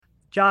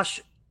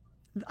Josh,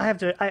 I have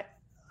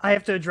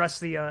to address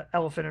the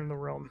elephant in the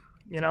room.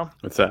 You know,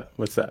 What's that?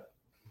 What's that?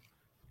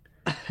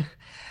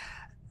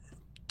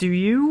 do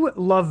you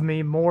love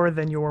me more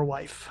than your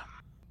wife?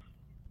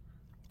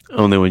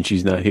 Only when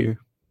she's not here.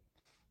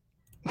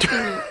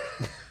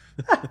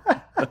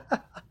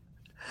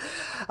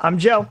 I'm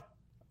Joe.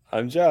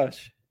 I'm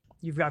Josh.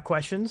 You've got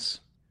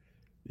questions?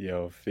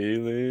 Yo,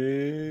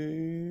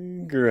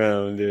 feeling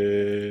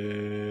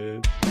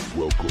grounded.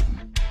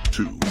 Welcome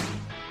to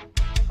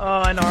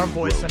And our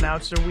voice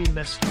announcer, we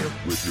missed you.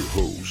 with your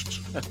hosts,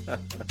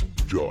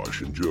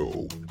 Josh and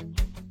Joe.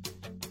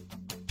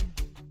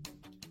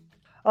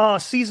 Oh,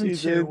 season two.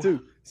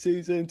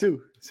 Season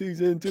two.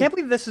 Season two. Can't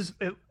believe this is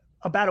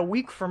about a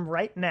week from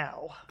right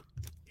now.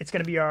 It's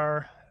going to be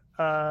our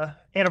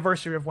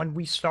anniversary of when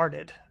we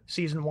started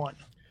season one.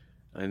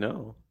 I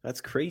know.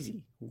 That's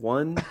crazy.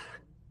 1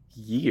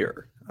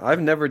 year.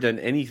 I've never done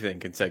anything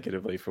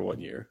consecutively for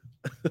 1 year.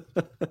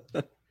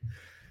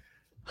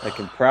 I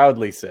can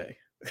proudly say.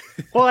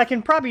 Well, I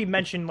can probably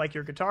mention like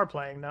your guitar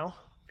playing, though.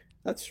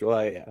 That's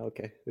right. Yeah,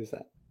 okay. There's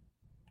that.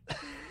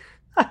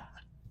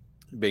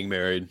 Being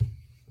married.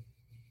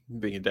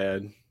 Being a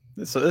dad.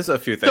 So there's a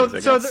few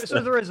things. So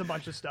there is a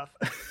bunch of stuff.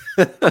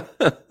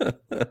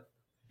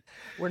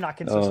 We're not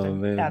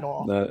consistent at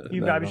all.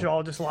 You guys should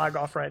all just log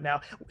off right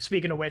now.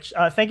 Speaking of which,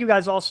 thank you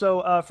guys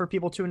also for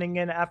people tuning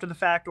in after the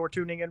fact or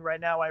tuning in right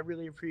now. I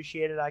really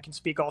appreciate it. I can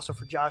speak also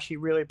for Josh. He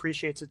really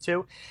appreciates it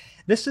too.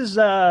 This is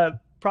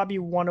probably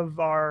one of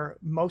our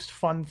most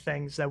fun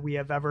things that we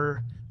have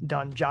ever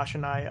done, Josh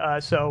and I.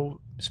 So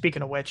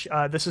speaking of which,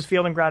 this is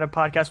Feeling Grounded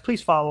Podcast.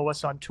 Please follow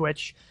us on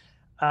Twitch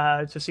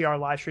to see our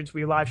live streams.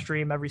 We live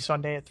stream every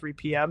Sunday at 3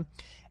 p.m.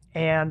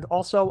 And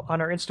also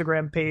on our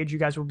Instagram page, you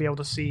guys will be able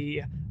to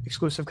see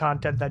exclusive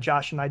content that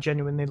Josh and I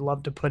genuinely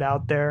love to put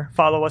out there.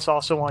 Follow us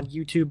also on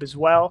YouTube as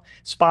well.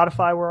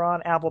 Spotify, we're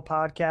on, Apple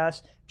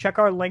Podcasts. Check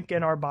our link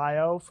in our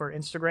bio for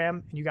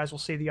Instagram, and you guys will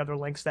see the other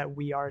links that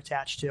we are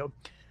attached to.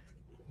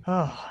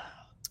 Oh,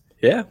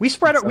 yeah. We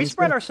spread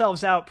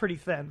ourselves out pretty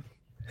thin.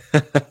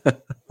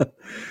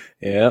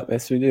 Yeah,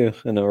 yes we do.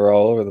 I know we're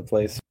all over the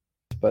place,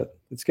 but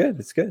it's good.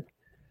 It's good.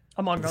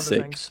 Among other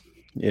things.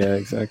 Yeah,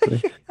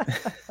 exactly.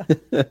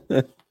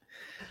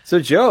 So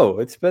Joe,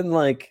 it's been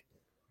like,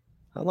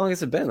 how long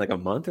has it been? Like a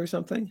month or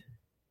something?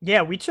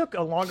 Yeah, we took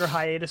a longer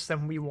hiatus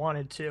than we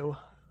wanted to.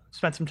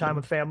 Spent some time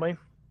with family.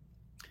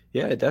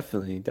 Yeah,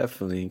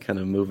 definitely kind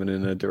of moving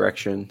in a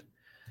direction.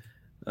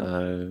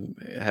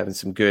 Having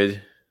some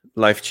good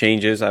life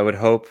changes, I would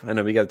hope. I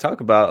know we got to talk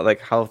about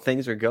like how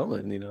things are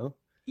going, you know?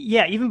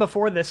 Yeah, even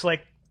before this,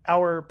 like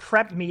our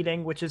prep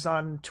meeting, which is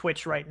on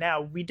Twitch right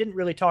now, we didn't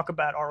really talk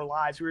about our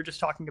lives. We were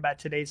just talking about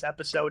today's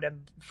episode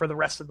and for the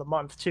rest of the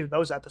month too,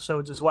 those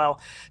episodes as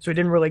well. So we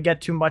didn't really get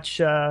too much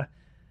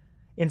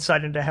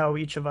insight into how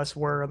each of us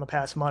were in the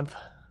past month.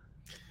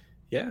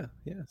 Yeah.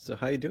 So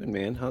how you doing,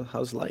 man?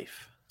 How's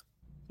life?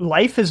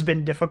 Life has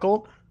been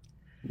difficult.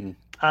 Mm.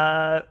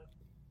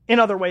 In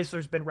other ways,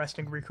 there's been rest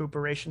and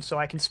recuperation, so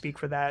I can speak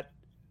for that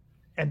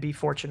and be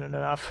fortunate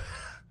enough.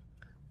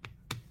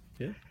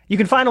 Yeah. You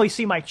can finally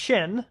see my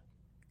chin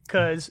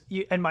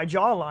and my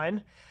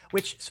jawline,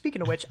 which,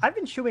 speaking of which, I've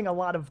been chewing a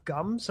lot of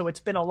gum, so it's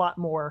been a lot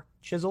more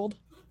chiseled.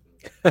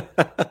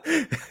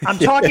 I'm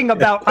talking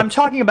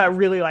about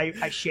really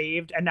like I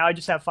shaved and now I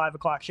just have 5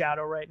 o'clock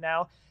shadow right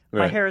now.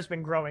 My hair has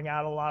been growing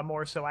out a lot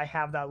more, so I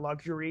have that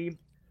luxury.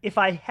 If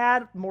I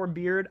had more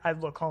beard,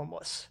 I'd look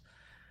homeless.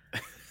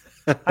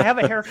 I have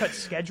a haircut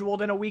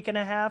scheduled in a week and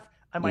a half.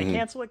 I might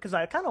cancel it because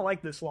I kind of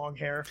like this long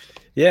hair.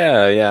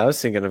 Yeah. I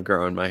was thinking of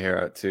growing my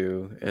hair out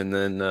too, and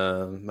then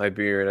my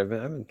beard. I've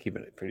been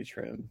keeping it pretty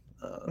trim.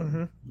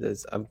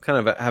 I'm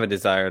kind of have a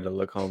desire to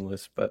look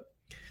homeless, but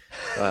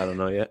I don't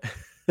know yet.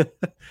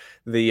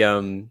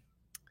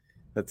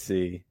 Let's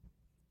see.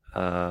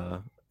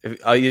 You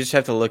just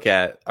have to look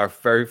at our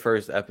very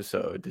first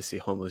episode to see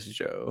Homeless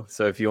Joe.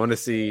 So if you want to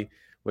see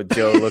what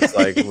Joe looks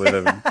like with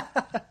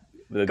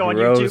a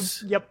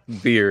gross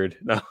beard,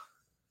 no.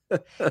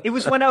 It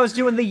was when I was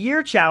doing the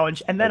year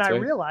challenge, and then That's I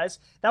right.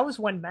 realized that was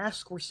when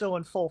masks were still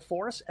in full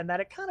force, and that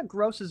it kind of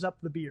grosses up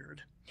the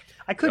beard.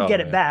 I could get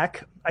it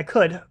back. I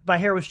could. My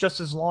hair was just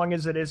as long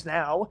as it is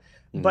now,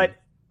 but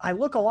I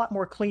look a lot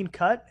more clean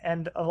cut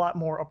and a lot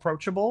more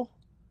approachable.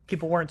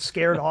 People weren't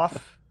scared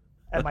off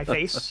at my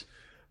face.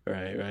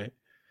 Right.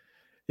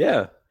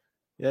 Yeah.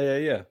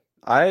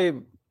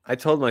 I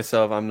told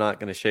myself I'm not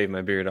going to shave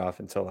my beard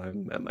off until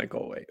I'm at my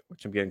goal weight,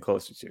 which I'm getting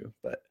closer to,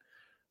 but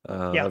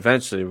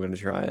eventually we're going to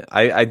try it.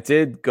 I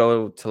did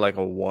go to like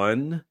a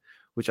 1,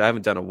 which I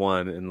haven't done a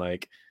 1 in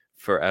like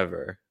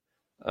forever.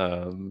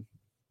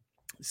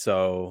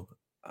 So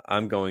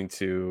I'm going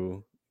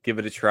to give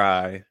it a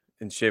try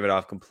and shave it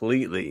off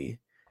completely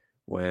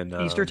when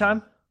Easter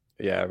time?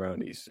 Yeah,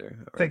 around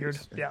Easter. Figured.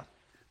 Easter. Yeah.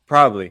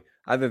 Probably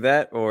either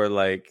that or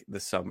like the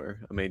summer.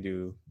 I may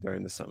do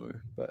during the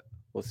summer, but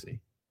we'll see.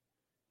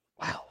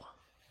 Wow.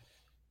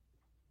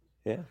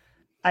 Yeah.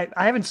 I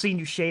haven't seen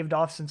you shaved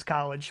off since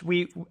college.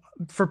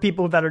 For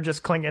people that are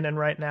just clinging in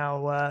right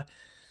now,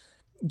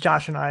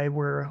 Josh and I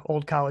were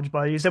old college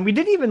buddies, and we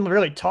didn't even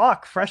really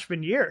talk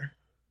freshman year.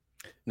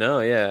 No,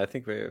 yeah, I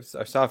think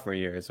our sophomore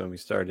year is when we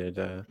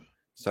started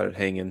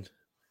hanging,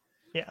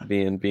 Yeah,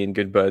 being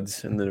good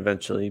buds, and then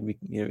eventually we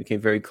became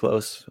very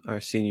close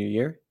our senior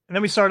year. And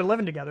then we started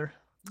living together.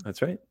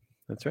 That's right.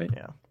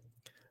 Yeah.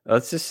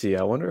 Let's just see.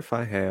 I wonder if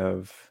I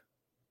have.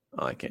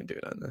 Oh, I can't do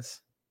it on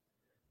this.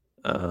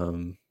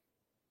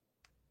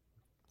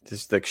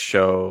 Just like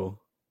show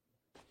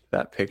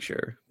that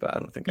picture, but I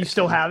don't think you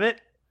still have it.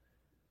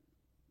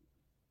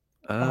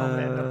 Oh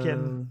man, no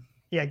kidding.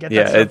 Yeah, get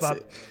that stuff up.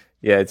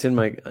 Yeah, it's in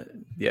my.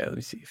 Yeah, let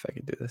me see if I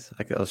can do this.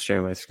 I'll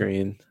share my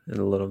screen in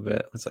a little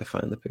bit once I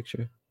find the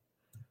picture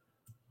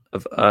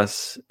of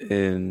us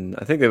in.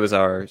 I think it was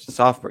our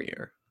sophomore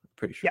year. I'm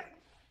pretty sure. Yeah.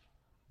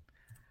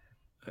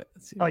 Right,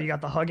 let's see. Oh, you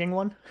got the hugging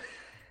one?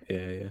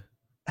 Yeah.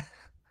 Where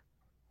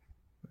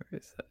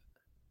is that?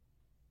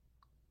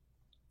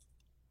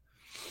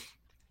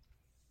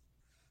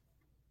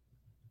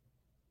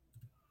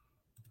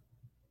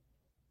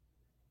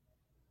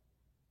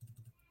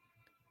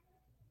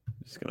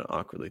 It's gonna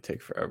awkwardly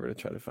take forever to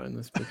try to find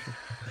this picture.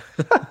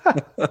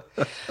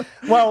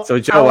 Well, so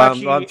Joe,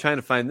 I'm trying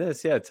to find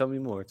this. Yeah, tell me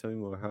more.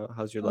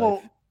 How's your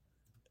life?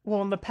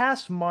 Well, in the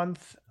past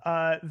month,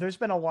 there's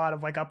been a lot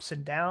of like ups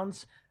and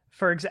downs.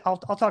 For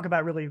example, I'll talk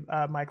about really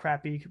my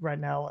crappy right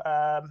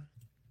now.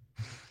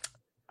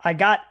 I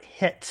got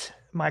hit.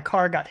 My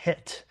car got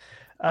hit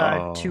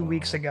 2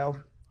 weeks ago.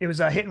 It was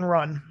a hit and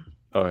run.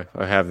 Oh,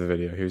 I have the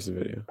video. Here's the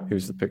video.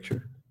 Here's the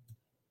picture.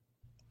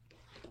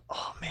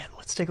 Oh man,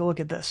 let's take a look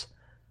at this.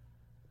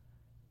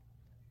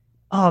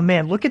 Oh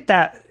man, look at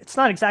that. It's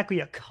not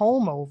exactly a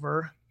comb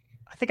over.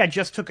 I think I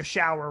just took a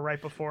shower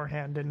right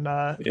beforehand and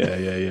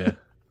Yeah.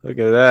 Look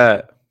at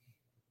that.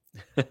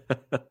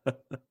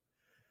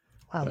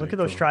 Wow, look at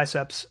those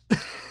triceps.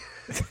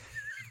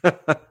 All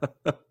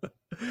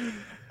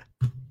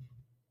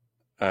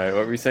right,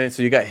 what were you saying?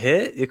 So you got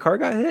hit? Your car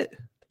got hit?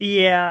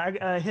 Yeah,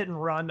 I hit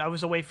and run. I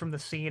was away from the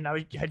scene.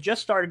 I had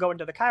just started going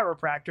to the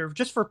chiropractor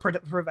just for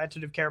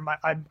preventative care. My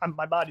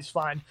body's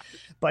fine,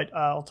 but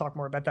I'll talk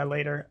more about that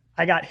later.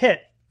 I got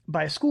hit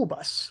by a school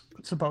bus,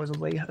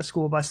 supposedly a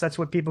school bus. That's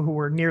what people who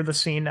were near the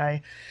scene.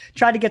 I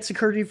tried to get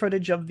security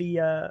footage of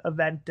the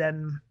event,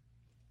 and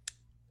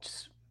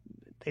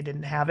they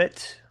didn't have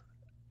it.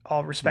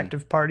 All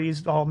respective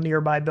parties, all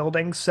nearby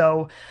buildings.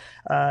 So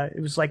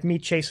it was like me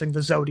chasing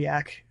the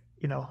Zodiac.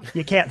 You know,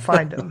 you can't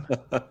find him.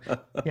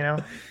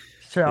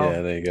 So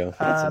yeah, there you go.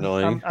 That's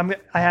annoying.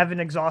 I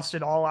haven't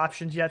exhausted all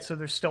options yet, so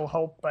there's still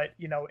hope. But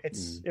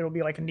it'll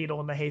be like a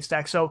needle in the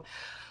haystack. So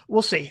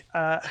we'll see.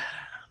 I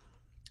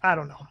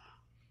don't know.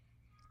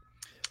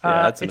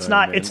 Yeah, it's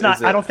not. It's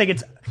not. I don't think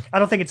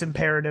it's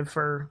imperative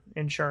for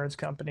insurance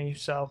company.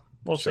 So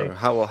we'll see.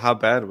 How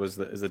bad is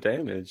the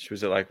damage?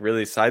 Was it like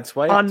really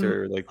sideswiped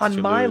or like on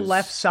my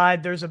left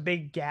side? There's a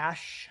big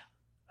gash.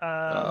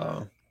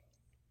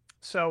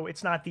 So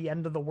it's not the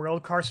end of the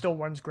world. Car still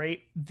runs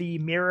great. The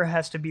mirror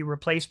has to be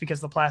replaced because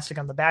the plastic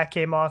on the back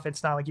came off.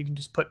 It's not like you can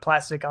just put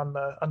plastic on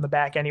the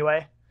back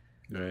anyway.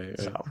 Right.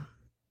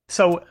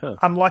 So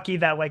I'm lucky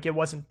that like it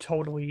wasn't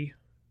totally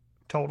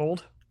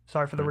totaled.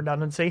 Sorry for the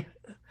redundancy.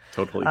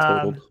 Totally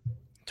totaled.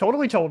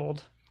 Totally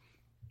totaled.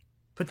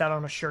 Put that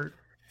on a shirt.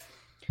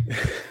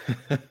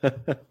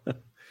 There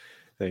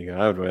you go.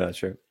 I would wear that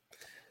shirt.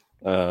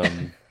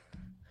 I'm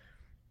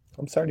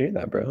sorry to hear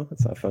that, bro.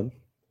 That's not fun.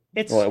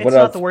 It's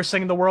not the worst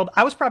thing in the world.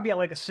 I was probably at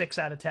like a 6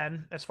 out of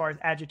 10 as far as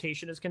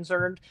agitation is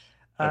concerned.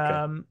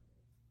 Okay.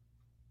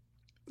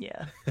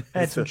 Yeah, I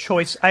had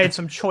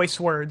some choice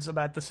words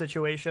about the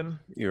situation.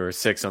 You were a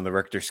 6 on the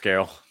Richter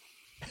scale.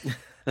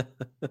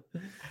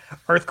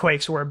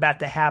 Earthquakes were about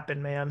to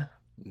happen, man.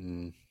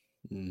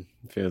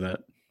 Feel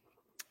that.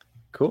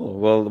 Cool.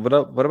 Well,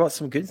 what about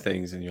some good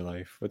things in your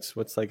life?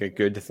 What's like a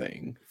good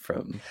thing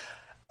from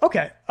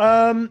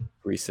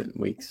recent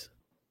weeks?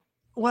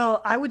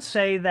 Well, I would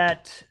say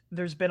that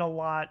there's been a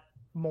lot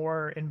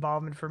more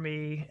involvement for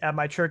me at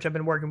my church. I've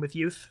been working with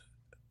youth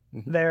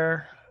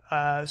there,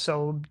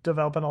 so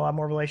developing a lot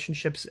more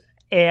relationships,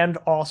 and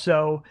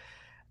also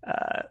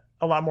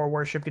a lot more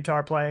worship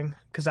guitar playing.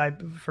 Because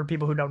for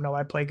people who don't know,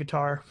 I play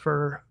guitar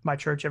for my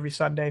church every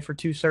Sunday for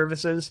 2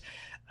 services,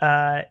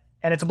 and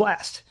it's a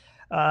blast.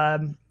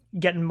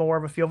 Getting more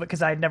of a feel of it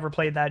because I had never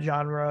played that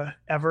genre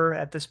ever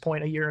at this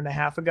point a year and a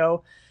half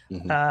ago.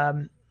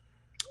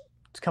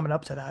 It's coming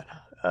up to that.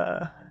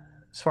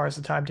 As far as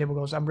the timetable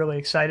goes, I'm really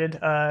excited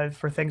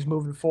for things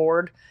moving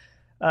forward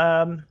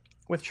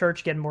with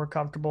church, getting more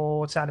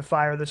comfortable. It sounded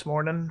fire this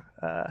morning.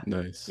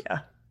 Nice. Yeah.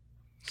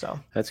 So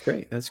that's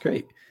great.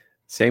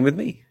 Same with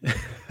me.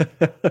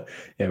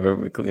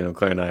 Yeah,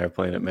 Claire and I are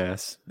playing at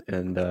Mass,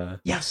 and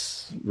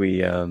yes,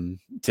 we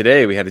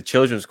today we had a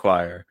children's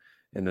choir,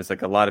 and there's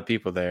like a lot of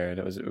people there, and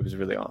it was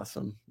really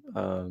awesome.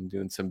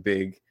 Doing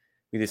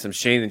we did some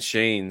Shane and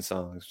Shane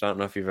songs. I don't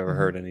know if you've ever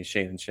heard any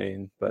Shane and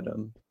Shane, but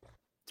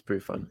it's pretty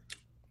fun.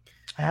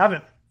 I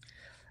haven't.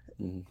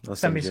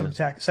 Send me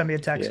a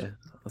text. Yeah,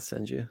 I'll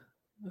send you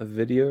a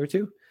video or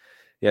two.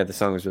 yeah, the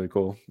song was really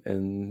cool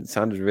and it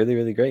sounded really,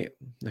 really great.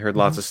 I heard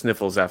lots of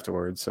sniffles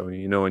afterwards. So,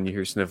 when you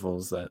hear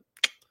sniffles that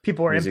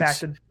people are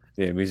impacted.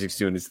 Yeah, music's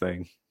doing its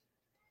thing.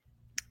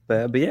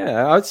 But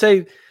yeah, I would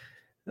say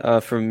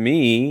for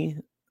me,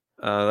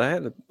 I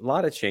had a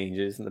lot of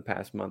changes in the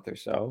past month or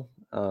so.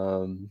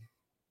 I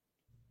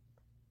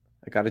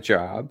got a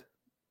job.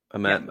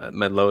 I'm at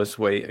my lowest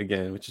weight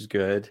again, which is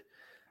good.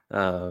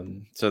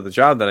 So the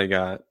job that I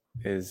got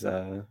is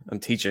I'm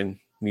teaching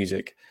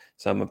music.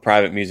 So I'm a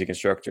private music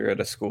instructor at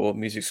a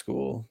music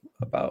school,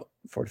 about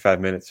 45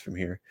 minutes from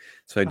here.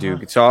 So I do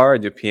guitar, I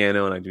do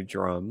piano, and I do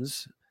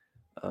drums.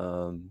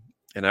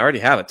 And I already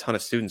have a ton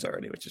of students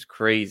already, which is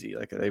crazy.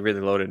 Like they really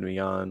loaded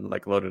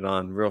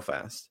on real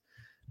fast,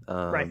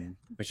 right?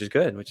 Which is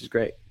good, which is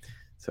great.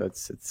 So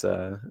it's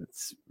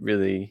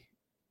really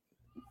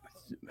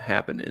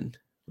happening,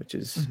 which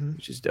is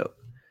dope.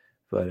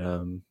 But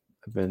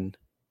I've been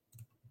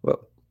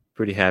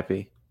pretty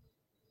happy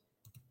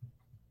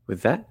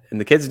with that, and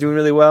the kids are doing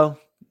really well.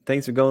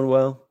 Things are going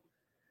well.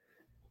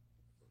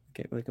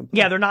 Can't really complain.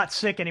 Yeah, they're not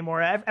sick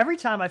anymore. Every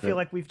time I feel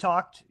like we've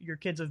talked, your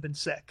kids have been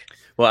sick.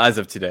 Well, as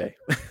of today,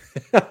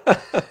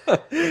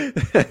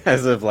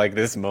 as of like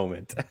this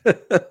moment,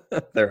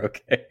 they're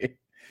okay.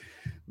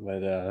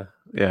 But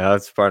yeah,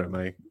 that's part of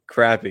my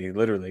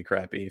literally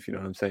crappy, if you know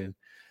what I'm saying.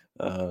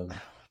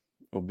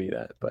 Will be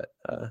that, but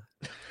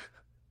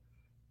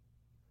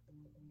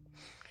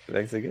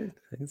things are good.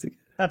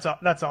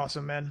 That's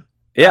awesome, man.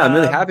 Yeah, I'm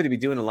really happy to be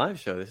doing a live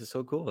show. This is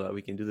so cool that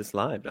we can do this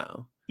live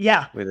now.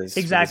 Yeah, with this,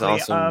 exactly. With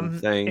this awesome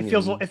thing. It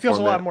feels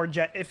a lot more.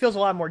 It feels a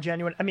lot more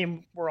genuine. I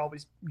mean, we're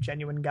always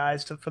genuine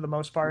guys for the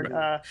most part.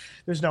 Right.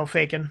 There's no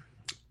faking.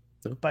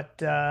 No. But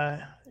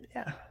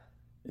yeah.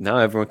 Now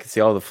everyone can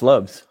see all the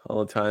flubs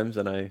all the times,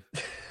 and I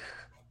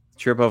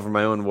trip over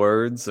my own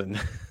words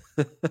and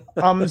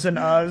ums and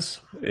uhs.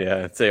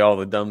 Yeah, say all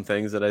the dumb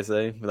things that I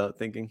say without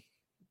thinking.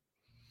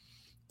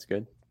 It's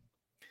good.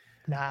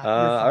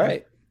 Nah. All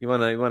right. You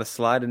wanna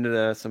slide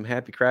into some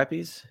happy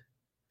crappies?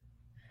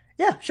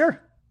 Yeah, sure.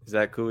 Is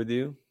that cool with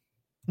you?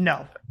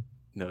 No.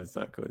 No, it's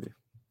not cool with you.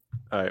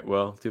 All right,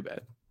 well, too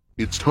bad.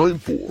 It's time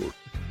for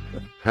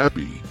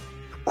Happy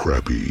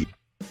Crappy.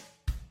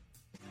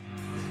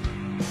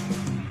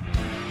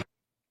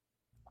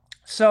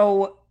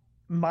 So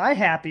my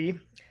happy,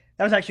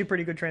 that was actually a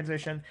pretty good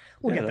transition.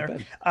 We'll get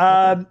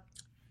there.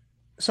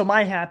 So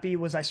my happy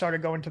was I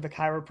started going to the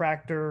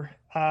chiropractor,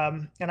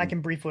 and I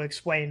can briefly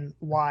explain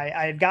why.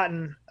 I had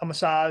gotten a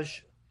massage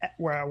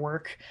where I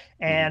work,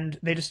 and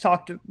they just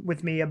talked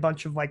with me a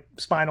bunch of like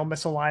spinal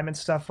misalignment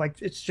stuff.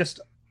 Like it's just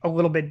a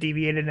little bit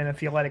deviated, and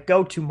if you let it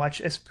go too much,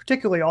 it's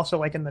particularly also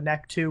like in the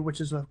neck too, which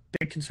is a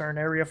big concern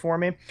area for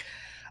me.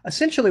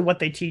 Essentially what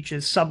they teach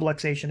is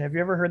subluxation. Have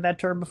you ever heard that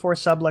term before,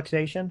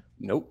 subluxation?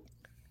 Nope.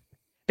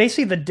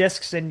 Basically the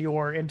discs in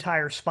your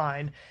entire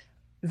spine,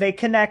 they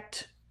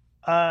connect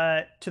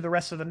to the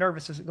rest of the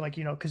nervous system, like,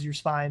 because your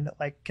spine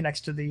like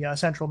connects to the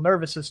central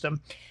nervous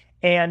system.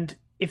 And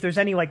if there's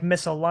any like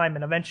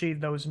misalignment, eventually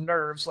those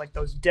nerves, like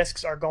those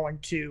discs are going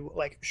to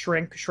like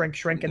shrink.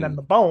 And then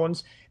the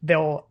bones,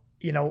 they'll,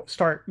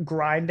 start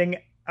grinding.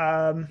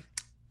 And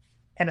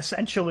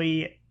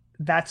essentially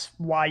that's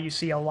why you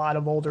see a lot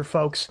of older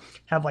folks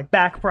have like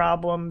back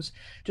problems,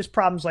 just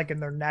problems like in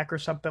their neck or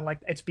something like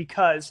that. It's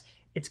because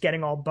it's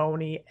getting all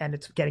bony and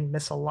it's getting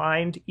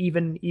misaligned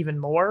even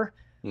more.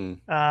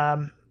 And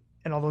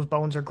all those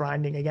bones are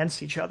grinding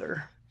against each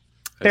other.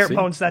 Bare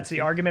bones, that's the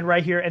argument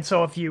right here. And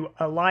so if you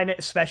align it,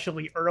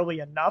 especially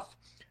early enough,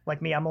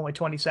 like me, I'm only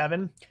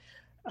 27.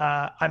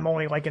 I'm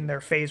only like in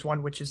their phase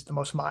 1, which is the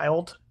most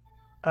mild.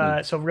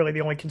 So really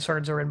the only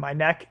concerns are in my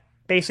neck.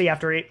 Basically,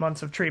 after 8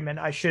 months of treatment,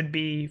 I should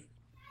be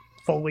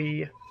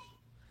fully.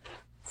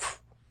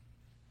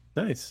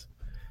 Nice.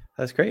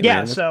 That's great. Yeah.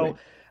 Man. That's so, great.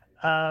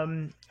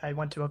 I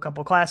went to a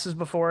couple classes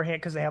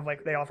beforehand because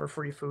they offer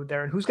free food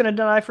there, and who's going to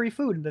deny free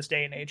food in this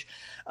day and age?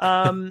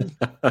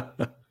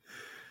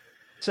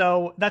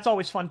 So that's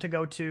always fun to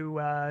go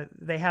to.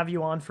 They have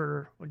you on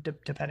for,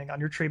 depending on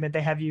your treatment,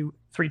 they have you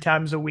 3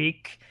 times a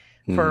week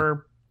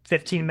for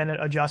 15-minute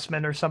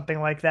adjustment or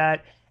something like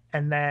that.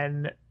 And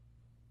then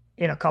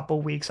in a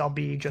couple weeks, I'll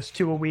be just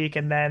 2 a week.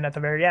 And then at the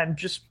very end,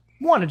 just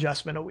 1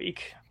 adjustment a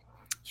week.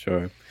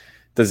 Sure.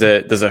 Does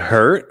it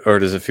hurt or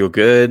does it feel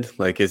good?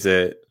 Like, is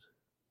it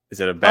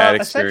a bad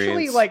experience?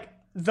 Essentially, like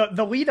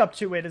the lead up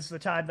to it is the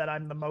time that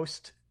I'm the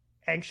most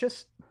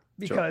anxious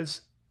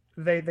because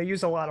they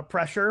use a lot of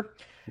pressure.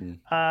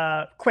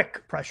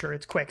 Quick pressure.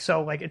 It's quick.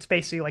 So like, it's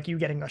basically like you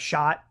getting a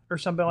shot or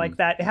something like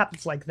that. It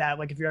happens like that.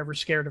 Like if you're ever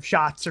scared of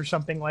shots or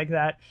something like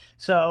that.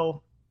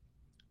 So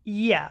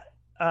yeah,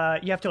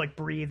 you have to like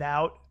breathe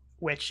out,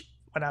 which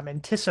when I'm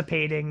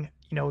anticipating,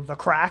 the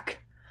crack,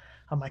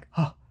 I'm like,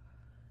 oh,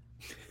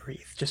 breathe.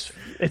 Just,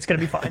 it's going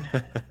to be fine.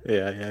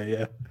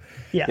 Yeah.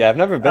 I've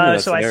never been in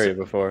that scenario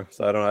before,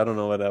 so I don't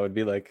know what that would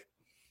be like.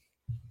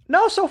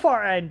 No, so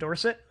far I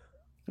endorse it.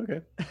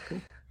 Okay.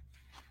 Cool.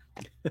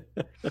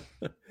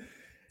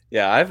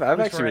 Yeah, I've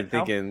actually been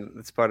thinking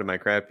that's part of my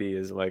crappy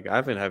is like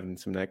I've been having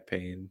some neck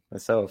pain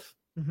myself.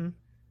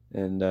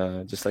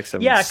 and just like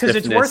some because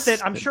it's worth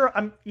it. I'm sure.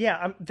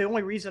 The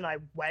only reason I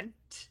went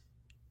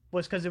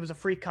was because it was a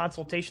free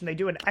consultation. They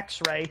do an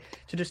X-ray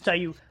to just tell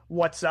you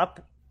what's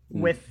up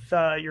with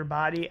your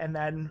body, and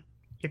then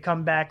you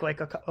come back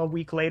like a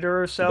week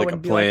later or so, like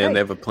and a plan. Hey, they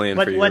have a plan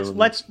for you.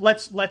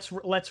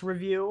 Let's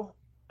review.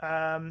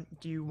 Do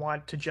you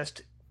want to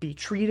just be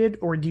treated,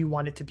 or do you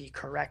want it to be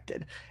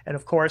corrected? And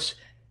of course,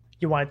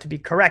 you want it to be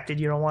corrected.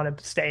 You don't want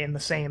to stay in the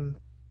same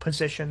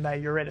position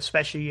that you're in,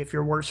 especially if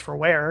you're worse for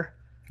wear.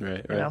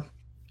 Right. You know?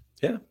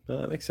 Yeah,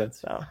 no, that makes sense.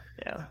 So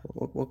yeah.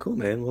 Well, cool,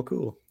 man. Well,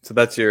 cool. So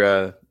that's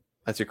your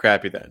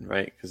crappy then,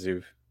 right? Because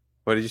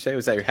what did you say?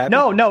 Was that your happy?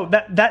 No,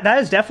 that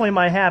is definitely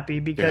my happy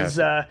because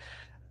I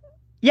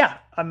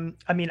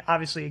mean,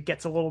 obviously it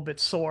gets a little bit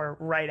sore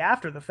right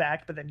after the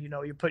fact, but then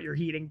you put your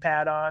heating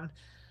pad on.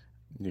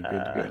 You're good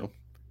to go.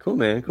 Cool,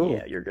 man. Cool.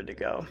 Yeah, you're good to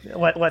go.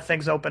 Let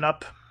things open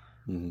up.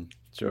 Mm-hmm.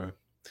 Sure.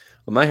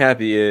 Well, my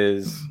happy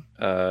is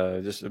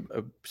just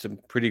some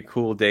pretty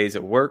cool days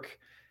at work.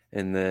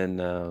 And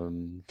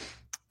then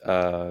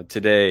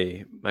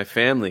today, my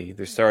family,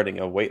 they're starting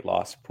a weight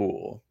loss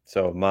pool.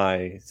 So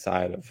my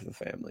side of the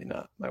family,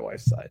 not my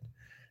wife's side.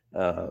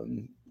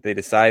 They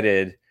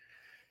decided,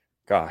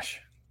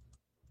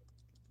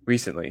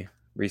 recently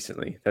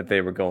that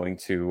they were going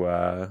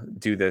to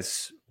do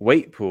this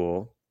weight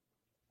pool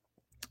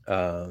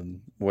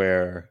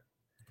where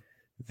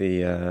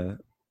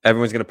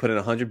everyone's going to put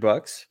in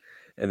 $100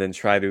 and then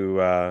try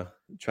to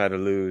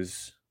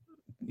lose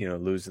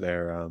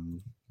their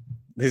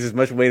lose as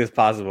much weight as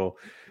possible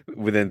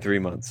within 3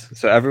 months.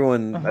 So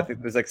everyone, I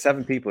think there's like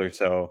 7 people or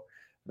so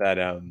that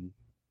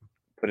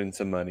put in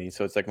some money.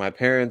 So it's like my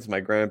parents, my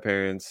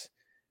grandparents,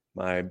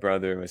 my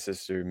brother, my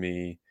sister,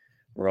 me.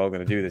 We're all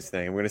going to do this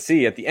thing. We're going to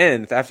see at the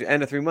end, after the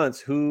end of 3 months,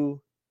 who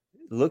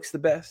looks the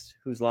best,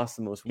 who's lost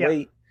the most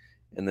weight,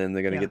 and then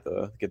they're going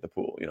to get the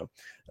pool.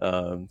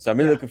 So I'm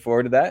really looking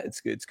forward to that.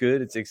 It's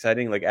good. It's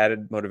exciting. Like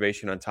added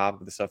motivation on top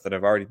of the stuff that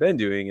I've already been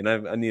doing, and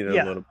I needed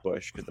a little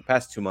push because the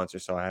past 2 months or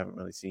so I haven't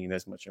really seen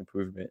as much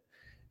improvement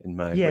in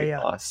my weight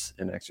loss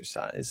and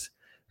exercise.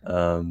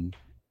 Well,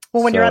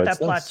 when you're at that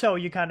plateau,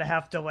 you kind of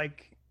have to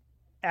like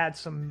add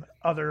some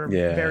other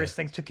various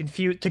things to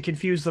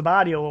confuse the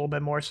body a little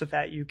bit more so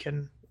that you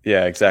can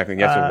exactly.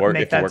 You have to work,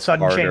 make that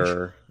sudden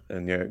harder,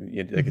 change. And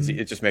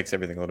it just makes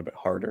everything a little bit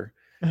harder.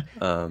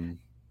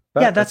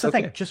 That's the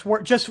thing. Just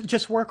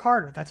work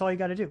harder. That's all you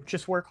got to do.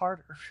 Just work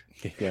harder.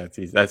 Yeah, it's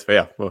easy. That's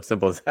well,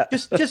 simple as that.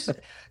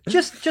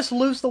 just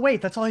lose the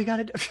weight. That's all you got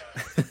to do.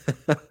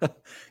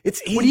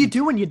 It's easy. What are you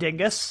doing, you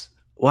dingus?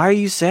 Why are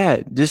you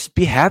sad? Just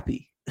be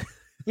happy.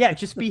 Yeah,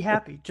 just be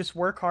happy. Just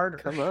work harder.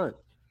 Come on.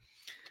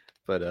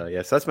 But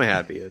so that's my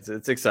happy.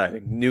 It's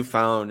exciting.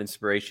 Newfound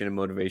inspiration and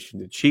motivation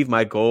to achieve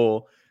my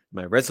goal,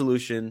 my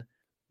resolution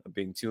of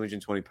being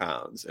 220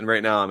 pounds. And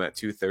right now I'm at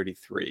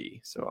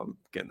 233. So I'm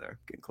getting there,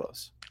 getting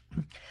close.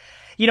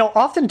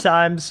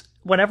 Oftentimes,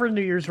 whenever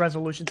New Year's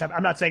resolutions happen,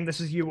 I'm not saying this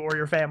is you or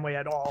your family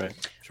at all.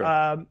 Right.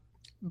 Sure.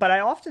 But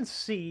I often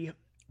see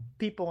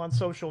people on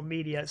social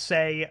media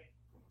say,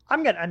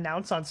 I'm going to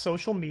announce on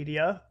social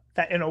media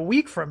that in a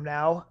week from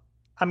now,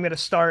 I'm going to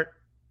start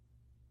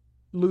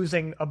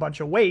losing a bunch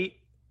of weight.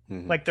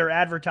 Like they're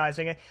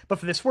advertising it, but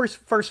for this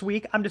first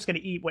week, I'm just going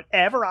to eat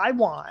whatever I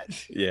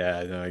want.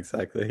 Yeah, no,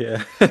 exactly.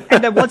 Yeah.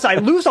 And then once I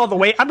lose all the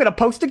weight, I'm going to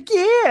post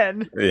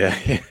again. Yeah,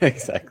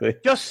 exactly.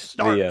 Just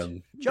start.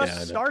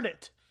 Start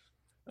it.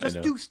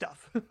 Just do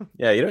stuff.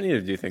 Yeah, you don't need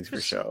to do things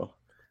for show.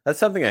 That's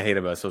something I hate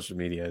about social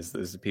media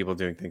is people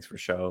doing things for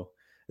show.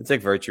 It's like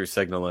virtue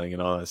signaling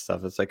and all that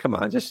stuff. It's like, come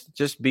on,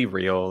 just be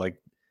real. Like,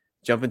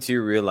 jump into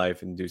your real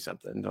life and do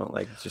something. Don't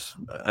just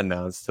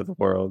announce to the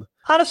world.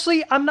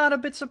 Honestly, I'm not a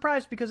bit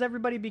surprised because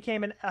everybody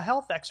became a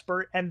health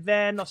expert, and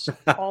then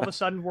all of a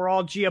sudden we're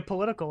all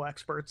geopolitical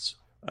experts.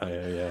 Oh,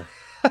 yeah.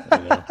 I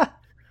know.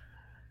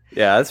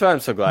 Yeah, that's why I'm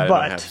so glad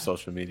I don't have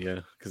social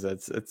media because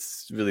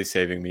it's really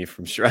saving me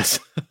from stress,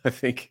 I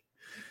think.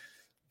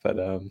 But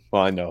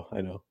I know.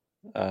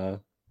 When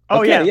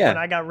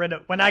I got rid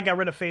of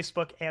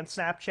Facebook and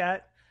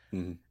Snapchat,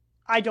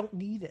 I don't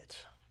need it.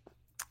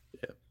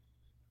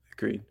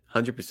 Agreed,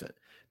 100%.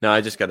 No,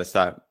 I just got to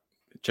stop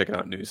checking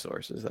out news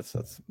sources.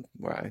 That's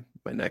where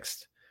my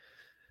next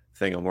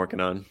thing I'm working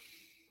on.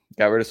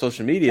 Got rid of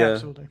social media,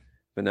 absolutely.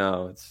 But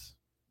now it's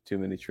too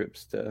many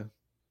trips to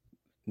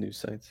news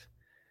sites.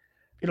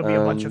 It'll be a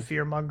bunch of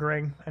fear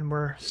mongering, and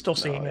we're still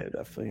seeing it.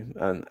 Definitely,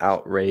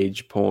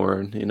 outrage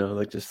porn.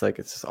 It's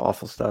just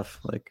awful stuff.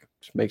 Like,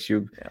 just makes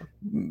you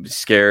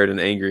scared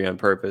and angry on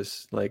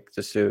purpose. Like,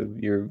 just so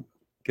you're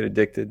get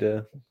addicted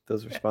to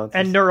those responses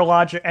and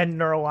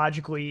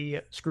neurologically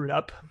screwed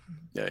up.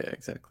 Yeah,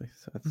 exactly.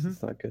 So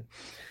it's not good.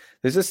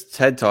 There's this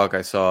TED talk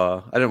I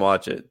saw. I didn't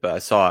watch it, but I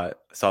saw it.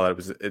 I saw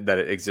that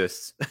it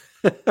exists.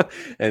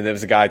 And there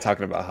was a guy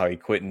talking about how he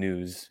quit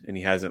news and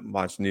he hasn't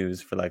watched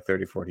news for like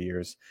 30, 40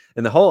 years.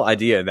 And the whole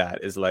idea of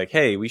that is like,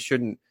 hey, we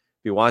shouldn't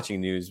be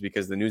watching news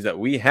because the news that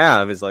we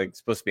have is like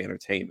supposed to be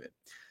entertainment.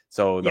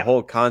 So the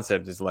whole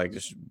concept is like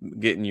just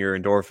getting your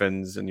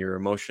endorphins and your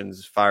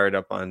emotions fired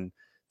up on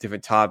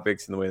different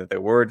topics and the way that they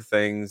word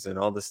things and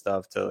all this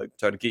stuff to like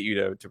try to get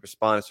you to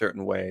respond a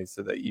certain way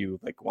so that you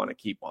like want to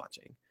keep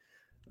watching.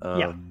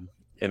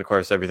 And of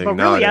course, everything but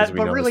nowadays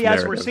really,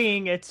 as we're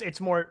seeing,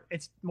 it's more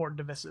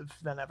divisive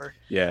than ever.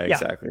 Yeah,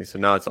 exactly. So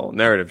now it's all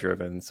narrative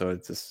driven. So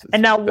it's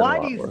and now, why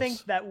do you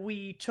think that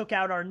we took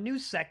out our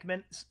news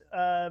segment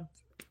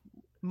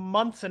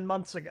months and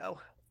months ago?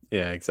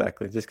 Yeah,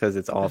 exactly. Just because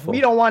it's awful.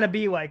 We don't want to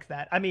be like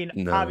that. I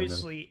mean,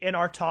 obviously, in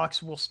our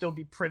talks, we'll still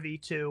be privy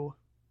to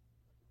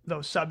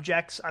those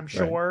subjects, I'm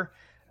sure,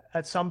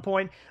 at some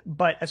point.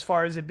 But as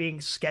far as it being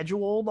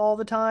scheduled all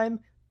the time,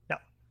 no.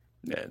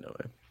 Yeah, no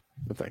way.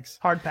 No thanks.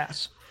 Hard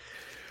pass.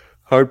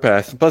 Hard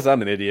pass. Plus,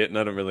 I'm an idiot, and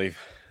I don't really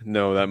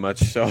know that much,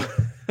 so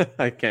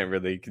I can't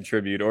really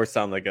contribute or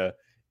sound like a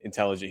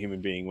intelligent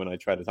human being when I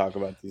try to talk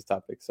about these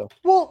topics. So,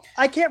 well,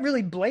 I can't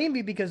really blame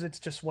you because it's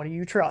just what do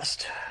you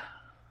trust?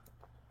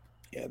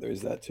 Yeah,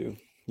 there's that too.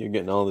 You're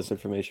getting all this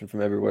information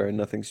from everywhere, and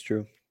nothing's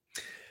true.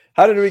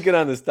 How did we get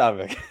on this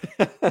topic?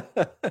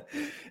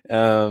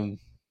 All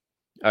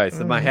right,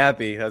 so my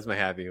happy was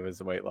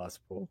the weight loss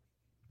pool.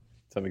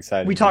 So I'm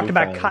excited. We talked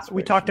about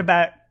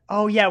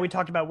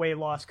weight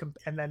loss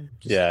and then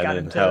got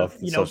into health,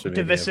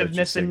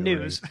 divisiveness in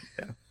news.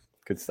 Yeah,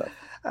 good stuff.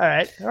 All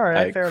right.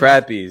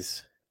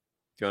 Crappies.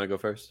 Do you want to go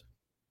first?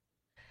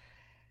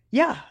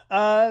 Yeah,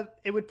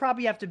 it would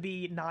probably have to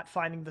be not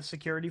finding the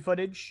security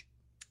footage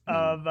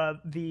of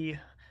the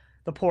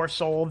poor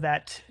soul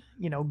that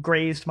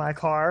grazed my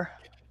car.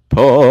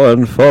 Poor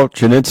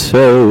unfortunate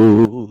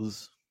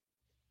souls.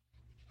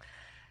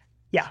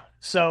 Yeah,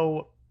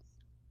 so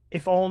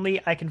if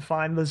only I can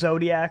find the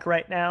Zodiac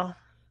right now.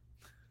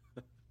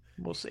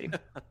 We'll see.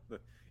 Yeah,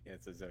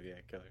 it's a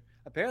Zodiac killer.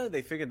 Apparently,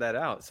 they figured that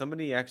out.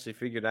 Somebody actually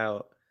figured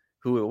out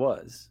who it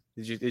was.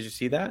 Did you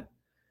see that?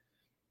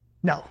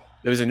 No.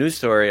 There was a news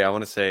story. I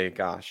want to say,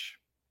 gosh,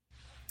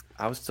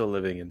 I was still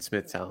living in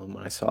Smithtown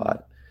when I saw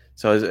it.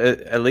 So it was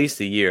at least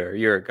a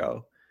year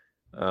ago,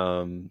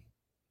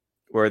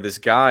 where this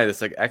guy,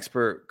 this like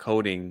expert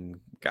coding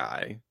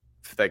guy,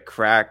 that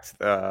cracked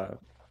the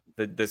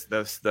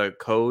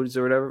codes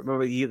or whatever.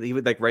 Remember, he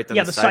would like write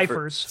down the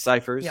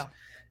ciphers. Yeah,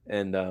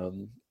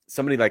 and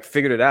somebody like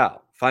figured it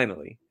out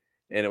finally,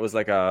 and it was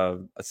like a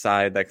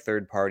side like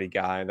third party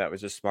guy that was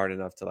just smart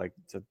enough to like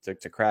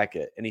to crack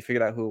it, and he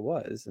figured out who it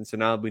was, and so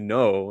now we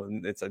know,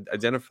 and it's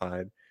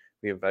identified.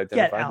 We have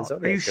identified the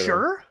Zodiac. Are you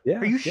sure? Yeah.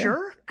 Are you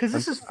sure? Because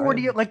this is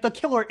 40 years. Like the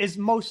killer is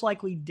most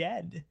likely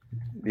dead.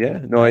 Yeah.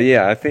 No.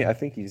 Yeah. I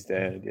think he's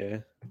dead. Yeah.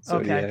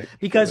 Zodiac. Okay.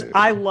 Because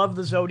I love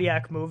the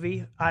Zodiac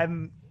movie. I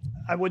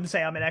wouldn't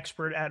say I'm an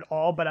expert at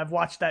all, but I've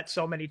watched that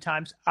so many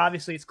times.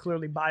 Obviously, it's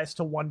clearly biased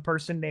to one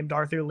person named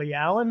Arthur Lee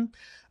Allen,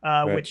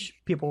 which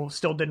people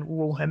still didn't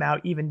rule him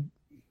out even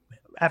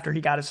after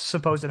he got his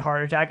supposed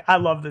heart attack. I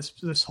love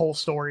this whole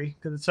story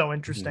because it's so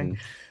interesting.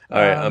 Mm-hmm.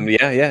 All right.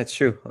 Yeah, it's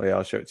true. Oh yeah,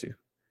 I'll show it to you.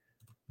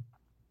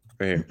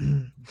 Right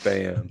here.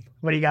 Bam.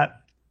 What do you got?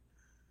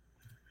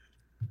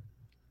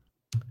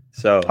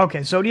 So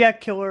okay,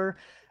 Zodiac killer,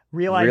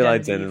 real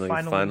identity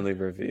finally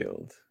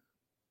revealed.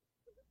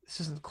 This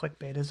isn't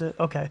clickbait, is it?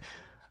 Okay.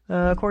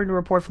 According to a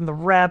report from the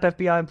Wrap,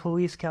 FBI and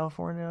police,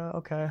 California.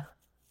 Okay.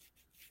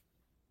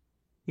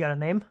 You got a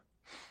name?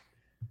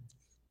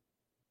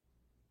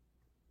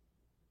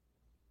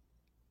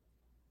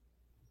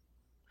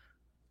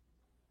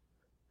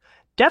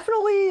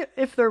 Definitely,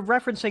 if they're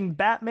referencing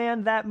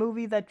Batman, that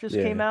movie that just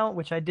came out,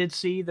 which I did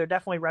see, they're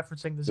definitely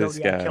referencing the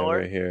Zodiac killer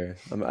right here.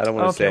 I don't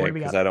want to say it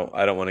because I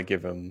don't want to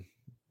give him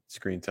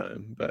screen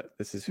time, but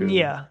this is who.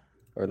 Yeah.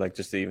 Or like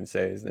just to even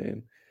say his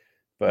name.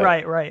 But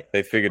right.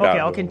 They figured out. Okay,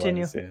 I'll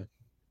continue. Yeah.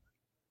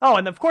 Oh,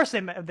 and of course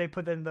they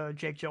put in the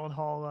Jake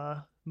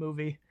Gyllenhaal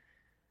movie.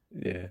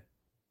 Yeah.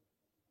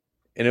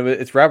 And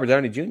it's Robert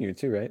Downey Jr.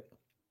 too, right?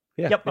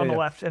 Yeah. Yep, on the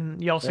left,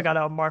 and you also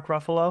got Mark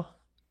Ruffalo.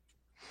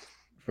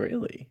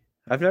 Really?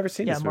 I've never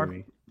seen this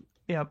movie.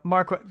 Yeah,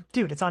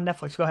 dude, it's on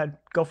Netflix. Go ahead,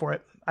 go for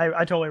it.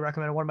 I totally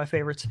recommend it. One of my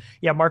favorites.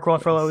 Yeah, Mark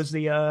Ruffalo is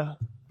the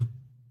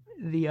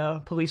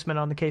policeman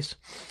on the case.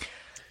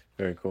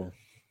 Very cool.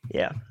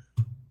 Yeah,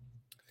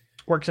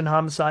 works in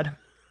homicide.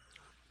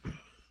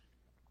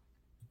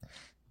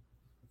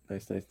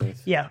 Nice.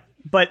 Yeah,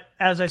 but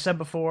as I said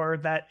before,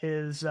 that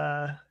is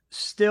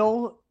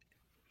still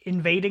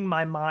invading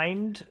my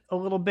mind a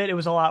little bit. It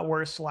was a lot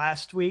worse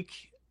last week.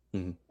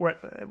 Mm-hmm. We're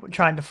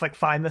trying to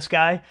find this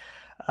guy,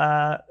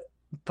 but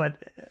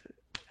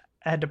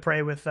I had to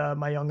pray with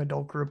my young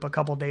adult group a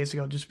couple days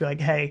ago. Just be like,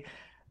 hey,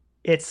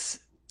 it's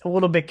a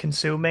little bit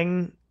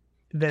consuming,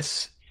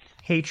 this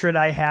hatred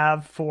I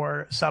have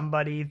for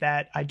somebody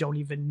that I don't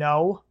even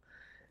know,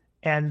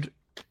 and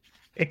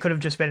it could have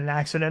just been an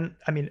accident.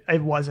 I mean,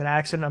 it was an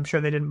accident. I'm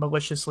sure they didn't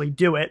maliciously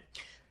do it,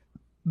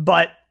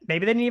 but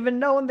maybe they didn't even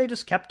know, and they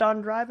just kept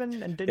on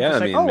driving and didn't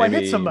maybe, I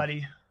hit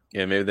somebody.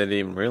 Yeah, maybe they didn't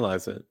even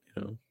realize it.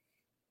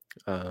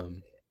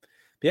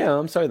 Yeah,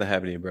 I'm sorry that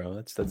happened to you, bro.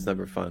 That's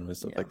never fun with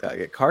stuff like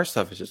that. Car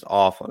stuff is just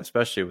awful,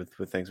 especially with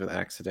things with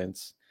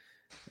accidents.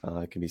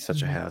 It can be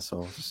such a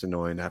hassle. It's just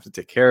annoying to have to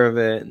take care of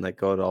it and like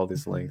go to all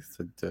these lengths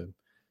to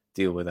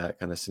deal with that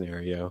kind of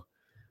scenario.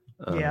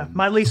 Yeah,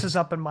 my lease is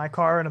up in my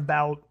car in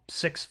about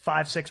 6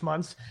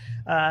 months,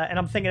 and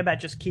I'm thinking about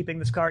just keeping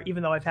this car,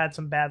 even though I've had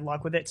some bad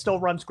luck with it. It still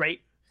runs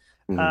great.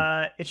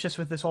 It's just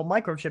with this whole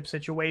microchip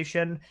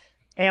situation.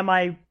 Am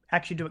I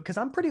actually doing? Because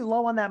I'm pretty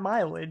low on that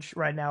mileage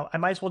right now. I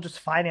might as well just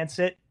finance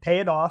it, pay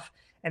it off,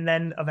 and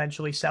then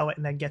eventually sell it,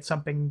 and then get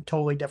something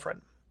totally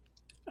different.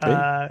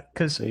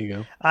 Because there you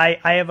go. I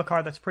have a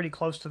car that's pretty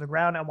close to the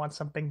ground. I want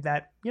something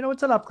that,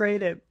 it's an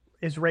upgrade. It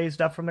is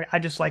raised up from there. I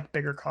just like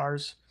bigger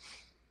cars.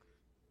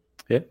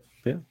 Yeah.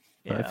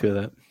 I feel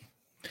that.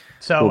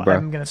 So cool,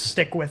 I'm gonna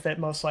stick with it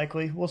most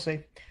likely. We'll see.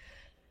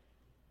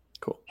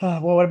 Cool.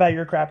 Well, what about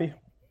your crappy?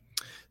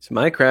 So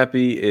my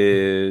crappy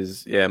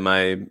is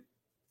my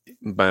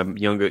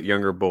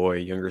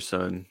younger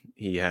son.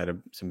 He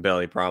had some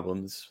belly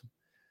problems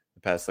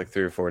the past like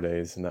 3 or 4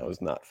 days, and that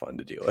was not fun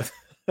to deal with.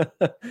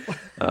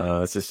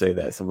 Let's just say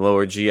that some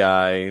lower GI,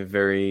 a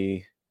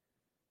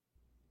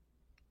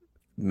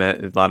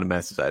lot of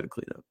messes I had to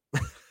clean up.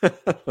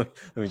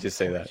 Let me just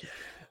say that.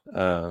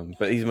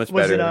 But he's much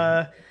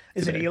better.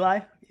 Is it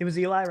Eli? It was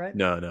Eli, right?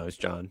 No, it's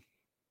John.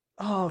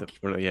 Oh, the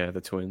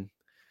twin,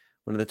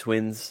 one of the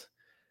twins.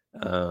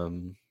 But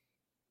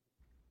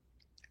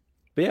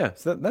yeah,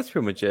 so that's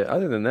pretty much it.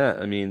 Other than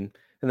that, I mean,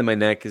 and then my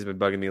neck has been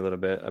bugging me a little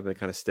bit. I've been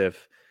kind of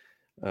stiff.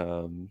 But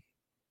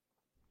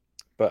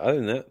other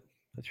than that,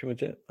 that's pretty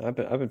much it.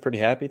 I've been pretty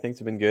happy. Things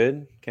have been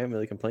good. Can't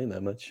really complain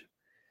that much.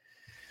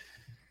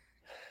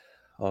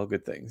 All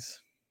good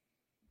things.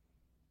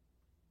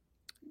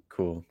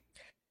 Cool.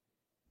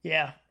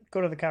 Yeah,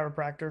 go to the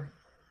chiropractor.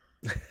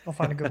 I'll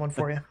find a good one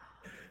for you.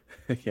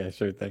 Yeah,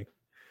 sure thing.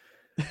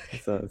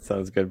 That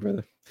sounds good,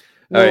 brother.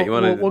 All right,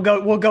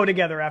 we'll go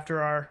together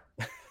after our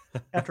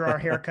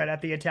haircut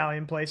at the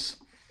Italian place.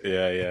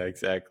 Yeah,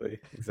 exactly.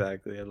 I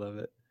love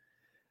it.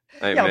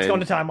 Right, let's go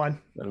into timeline.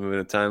 Want to move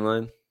into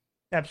timeline?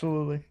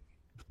 Absolutely.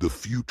 The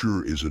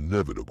future is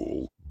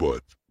inevitable,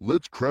 but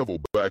let's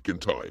travel back in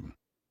time.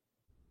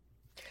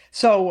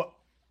 So,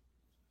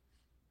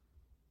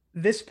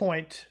 this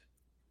point,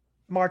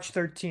 March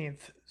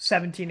 13th,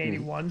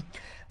 1781,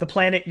 the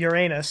planet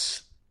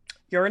Uranus.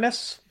 Comment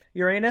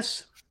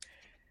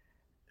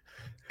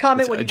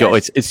what you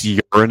guys... It's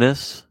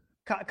Uranus.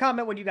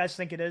 Comment what you guys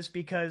think it is,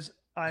 because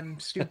I'm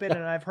stupid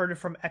and I've heard it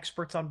from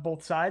experts on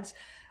both sides.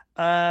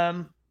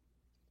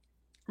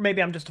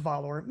 Maybe I'm just a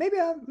follower. Maybe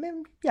I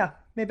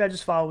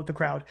just follow with the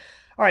crowd.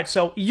 All right,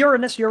 so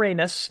Uranus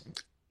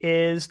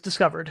is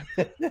discovered.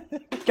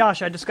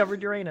 Gosh, I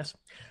discovered Uranus.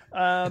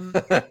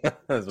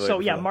 So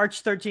yeah,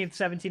 March 13th,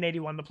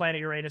 1781, the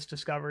planet Uranus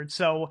discovered.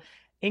 So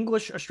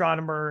English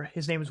astronomer,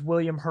 his name is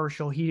William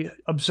Herschel. He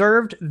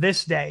observed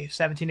this day,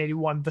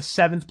 1781, the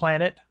 7th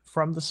planet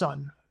from the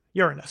sun,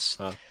 Uranus.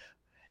 Huh.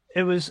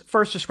 It was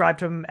first described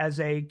to him as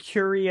a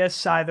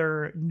curious,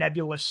 either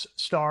nebulous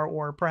star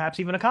or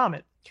perhaps even a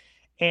comet.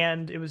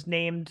 And it was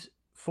named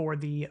for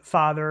the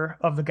father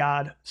of the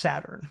god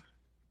Saturn.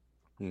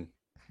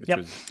 Which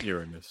was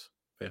Uranus.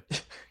 Yeah.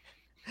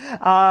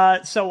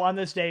 So on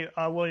this day,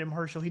 William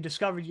Herschel, he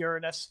discovered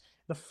Uranus,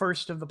 the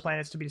first of the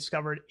planets to be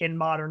discovered in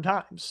modern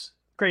times.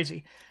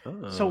 Crazy.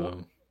 Oh.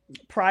 So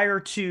prior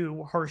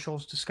to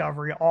Herschel's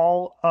discovery,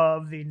 all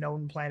of the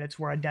known planets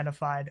were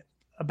identified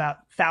about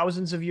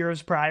thousands of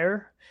years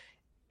prior.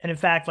 And in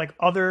fact, like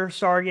other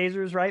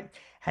stargazers, right,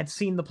 had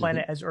seen the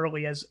planet as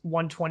early as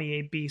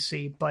 128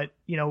 BC, but,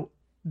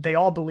 they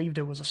all believed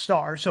it was a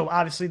star. So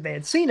obviously they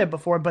had seen it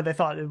before, but they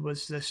thought it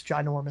was this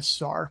ginormous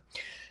star,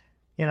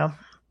 Yeah.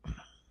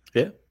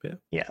 Yeah.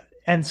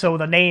 And so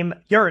the name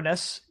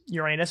Uranus,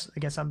 I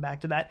guess I'm back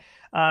to that,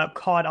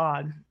 caught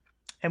on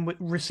and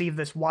received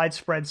this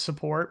widespread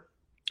support.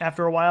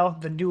 After a while,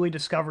 the newly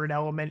discovered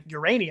element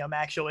uranium,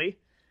 actually,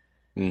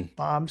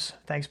 bombs,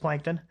 thanks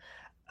Plankton,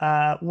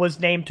 was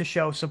named to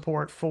show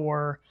support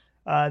for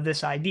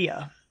this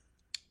idea.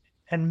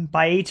 And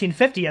by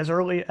 1850, as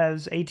early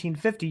as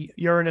 1850,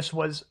 Uranus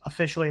was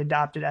officially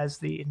adopted as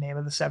the name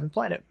of the 7th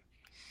planet.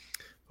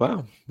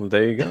 Wow. Well,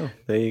 there you go.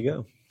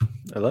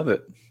 I love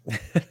it.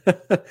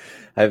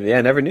 I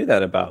never knew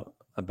that about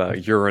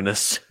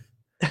Uranus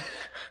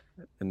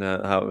and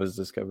how it was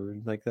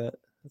discovered like that.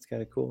 That's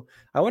kind of cool.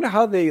 I wonder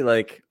how they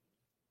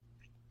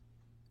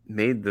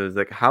made those.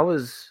 How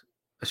was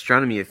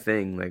astronomy a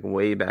thing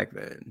way back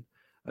then?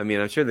 I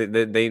mean, I'm sure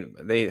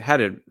they had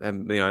it. I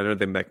know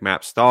they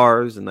map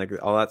stars and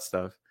all that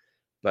stuff,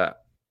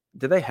 but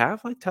did they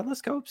have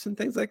telescopes and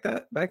things like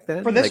that back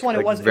then? For this one,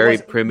 it was very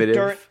primitive.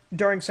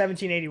 During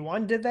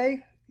 1781, did they?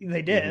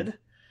 They did.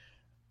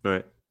 Mm-hmm.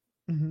 Right.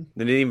 Mm-hmm.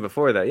 Then even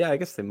before that, I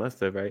guess they must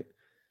have, right?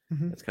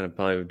 Mm-hmm. That's kind of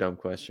probably a dumb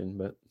question,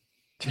 but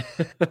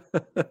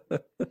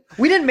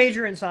we didn't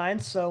major in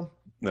science, so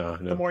no.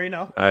 The more you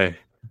know. I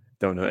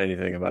don't know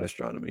anything about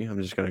astronomy.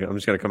 I'm just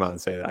gonna come out and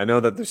say that I know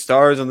that there's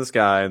stars on the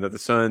sky and that the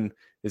sun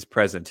is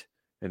present.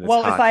 And it's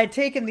hot. If I had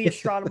taken the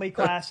astronomy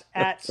class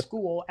at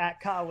school,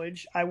 at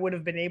college, I would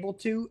have been able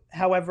to.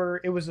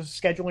 However, it was a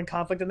scheduling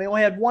conflict, and they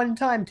only had one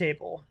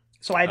timetable,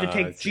 so I had to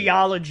take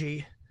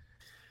geology.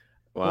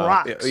 Wow,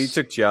 rocks. You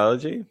took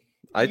geology?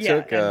 I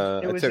took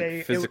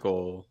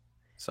physical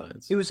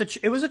science. It was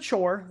a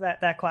chore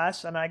that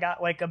class, and I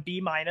got like a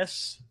B-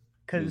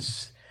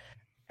 because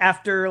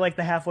after like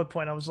the halfway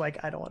point, I was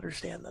like, I don't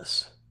understand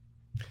this.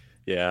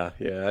 Yeah.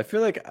 I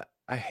feel like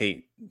I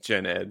hate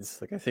gen eds.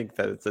 Like I think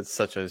that that's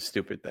such a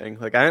stupid thing.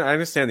 Like I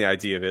understand the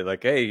idea of it.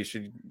 Like, hey, you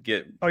should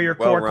get your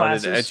core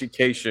well-rounded classes.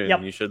 education.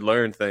 Yep. You should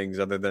learn things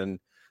other than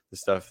the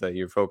stuff that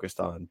you're focused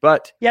on.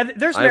 But yeah,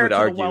 there's merit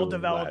to a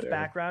well-developed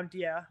background.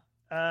 Yeah.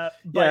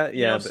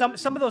 But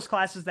some of those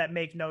classes that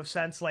make no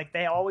sense, like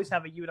they always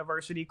have a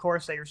university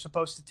course that you're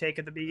supposed to take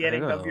at the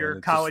beginning of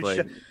your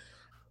college.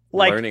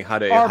 Like learning how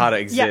to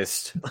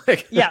exist.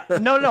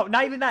 No,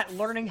 not even that.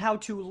 Learning how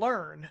to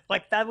learn.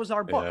 Like that was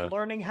our book,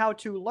 learning how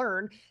to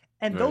learn.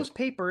 And those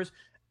papers,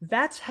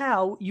 that's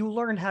how you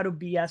learn how to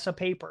BS a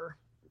paper.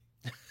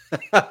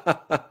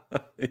 Because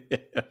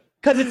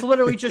it's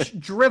literally just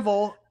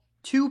drivel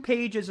 2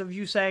 pages of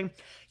you saying,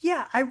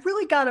 yeah, I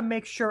really got to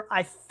make sure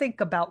I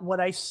think about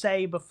what I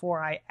say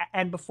before I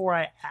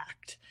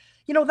act.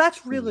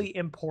 That's really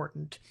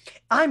important.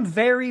 I'm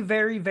very,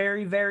 very,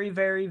 very, very,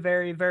 very,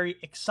 very, very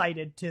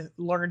excited to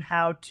learn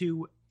how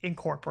to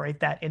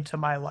incorporate that into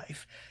my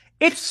life.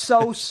 It's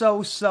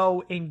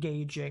so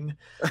engaging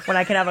when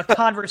I can have a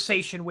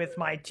conversation with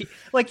my team.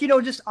 Like,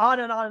 just on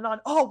and on and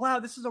on. Oh, wow,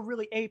 this is a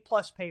really A+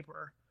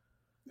 paper.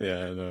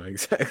 Yeah, I know,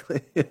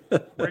 exactly.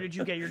 Where did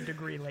you get your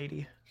degree,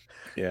 lady?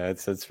 Yeah,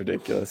 it's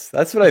ridiculous.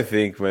 That's what I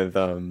think with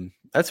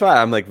that's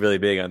why I'm like really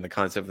big on the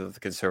concept of the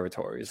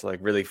conservatories, like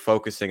really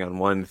focusing on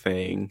one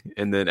thing,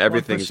 and then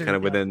everything is kind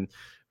of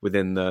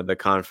within the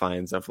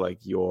confines of like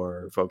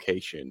your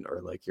vocation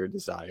or like your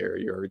desire,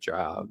 your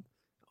job,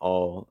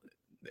 all.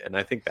 And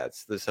I think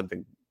there's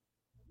something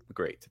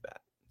great to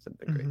that.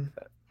 Something great to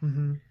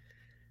that.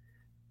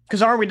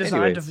 Because aren't we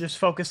designed to just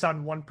focus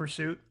on one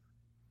pursuit?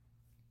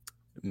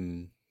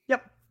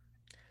 Yep.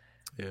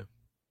 Yeah.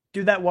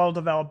 Do that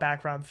well-developed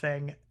background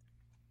thing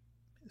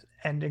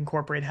and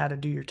incorporate how to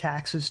do your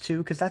taxes too,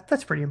 because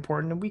that's pretty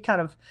important, and we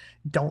kind of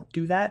don't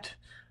do that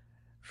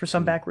for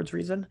some backwards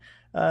reason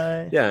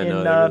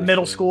in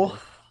middle school.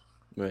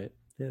 Right.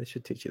 Yeah, they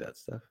should teach you that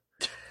stuff.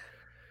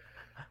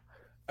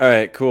 All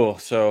right, cool.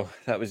 So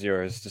that was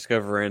yours,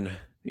 discovering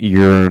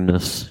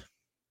Uranus.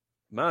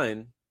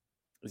 Mine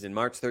was in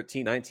March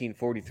 13,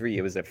 1943.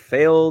 It was a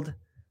failed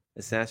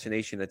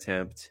assassination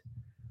attempt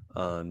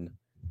on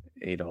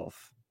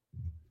Adolf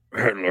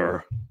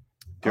Hitler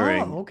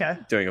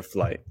during a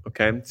flight.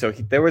 Okay, so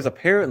there was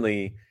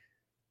apparently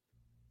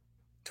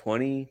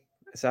 20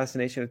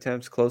 assassination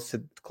attempts, close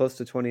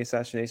to 20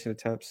 assassination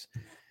attempts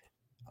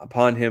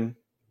upon him.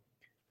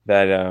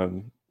 That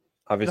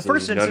obviously the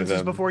first instance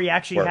is before he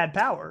actually had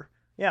power.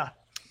 Yeah.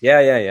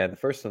 The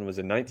first one was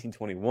in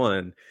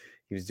 1921.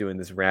 He was doing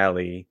this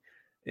rally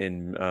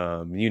in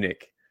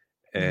Munich,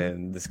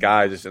 and this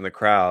guy just in the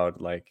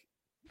crowd like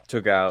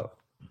took out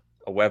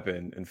a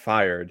weapon and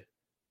fired.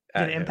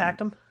 Did it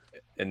impact him?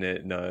 And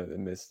it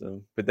missed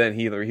him. But then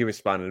he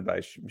responded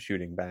by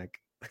shooting back,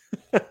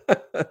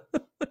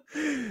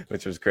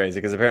 which was crazy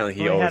because apparently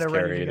he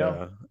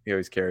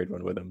always carried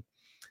one with him.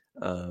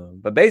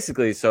 But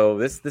basically, so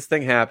this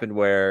thing happened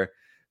where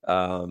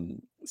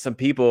some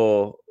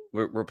people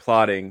were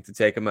plotting to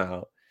take him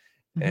out,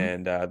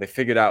 and they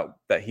figured out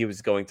that he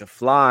was going to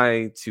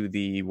fly to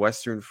the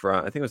Western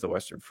Front. I think it was the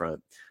Western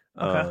Front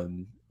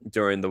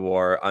during the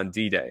war on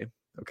D-Day.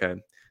 Okay.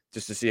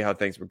 Just to see how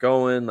things were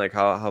going, like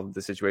how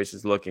the situation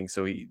is looking.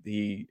 So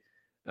he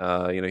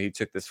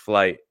took this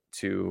flight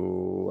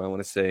to, I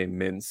want to say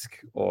Minsk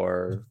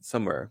or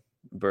somewhere,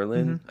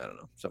 Berlin, I don't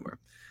know, somewhere.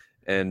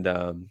 And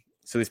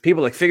so these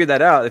people like figured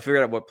that out. They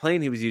figured out what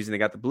plane he was using. They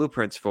got the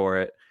blueprints for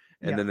it,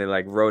 and then they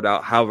like wrote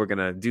out how we're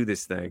gonna do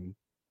this thing.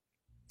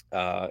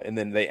 And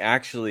then they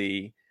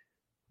actually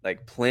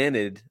like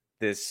planted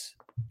this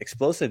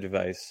explosive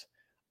device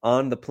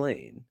on the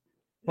plane,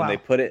 and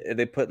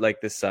they put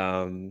like this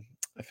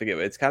I forget.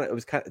 It's kind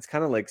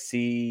of like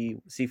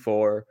C4,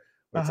 where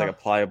it's like a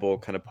pliable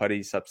kind of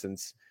putty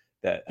substance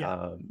that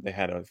they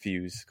had a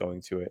fuse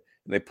going to it.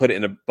 And they put it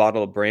in a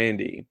bottle of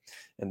brandy,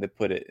 and they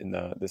put it in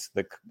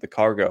the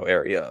cargo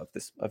area of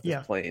this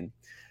plane.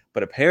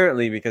 But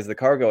apparently, because the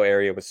cargo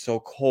area was so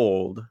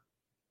cold,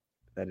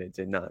 that it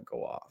did not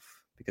go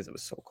off because it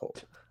was so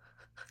cold.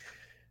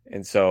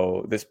 And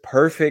so this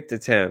perfect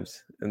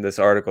attempt in this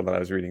article that I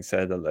was reading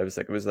said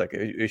that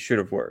it should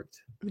have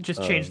worked. It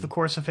just changed the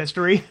course of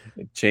history.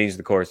 It changed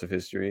the course of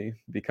history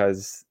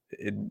because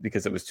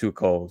it was too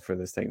cold for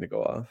this thing to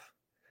go off.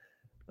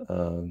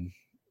 And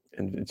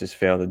it just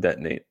failed to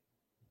detonate,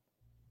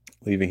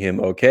 leaving him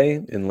okay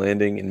in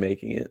landing and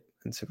making it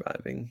and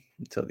surviving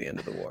until the end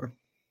of the war.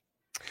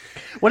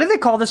 What did they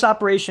call this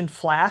Operation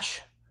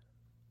Flash?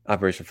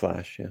 Operation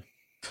Flash, yeah.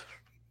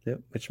 Yep,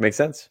 which makes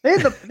sense. They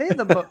had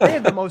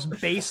the most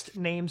based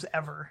names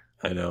ever.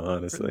 I know,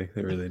 honestly,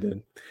 they really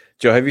did.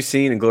 Joe, have you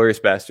seen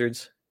Inglourious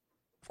Basterds?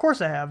 Of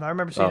course I have. I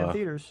remember seeing it in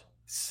theaters.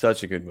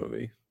 Such a good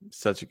movie.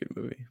 Such a good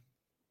movie.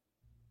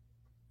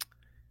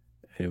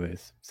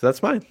 Anyways, so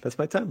that's mine. That's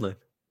my timeline.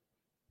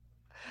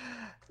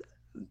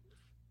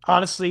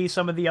 honestly,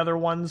 some of the other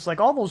ones, like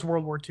all those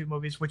World War II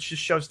movies, which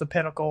just shows the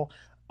pinnacle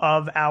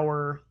of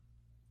our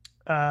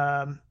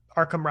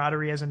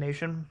camaraderie as a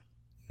nation.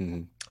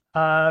 Mm-hmm.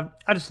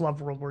 I just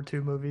love World War II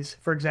movies.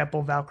 For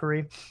example,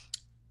 Valkyrie.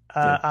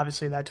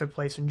 Obviously, that took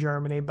place in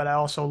Germany, but I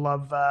also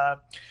love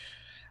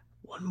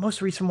one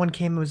most recent one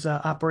came was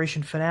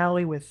Operation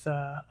Finale with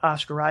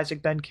Oscar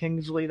Isaac, Ben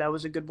Kingsley. That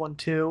was a good one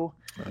too.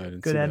 I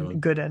didn't see that one.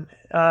 Good end.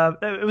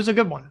 It was a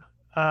good one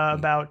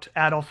about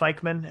Adolf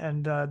Eichmann,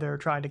 and they're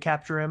trying to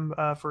capture him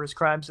for his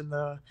crimes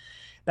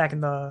back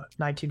in the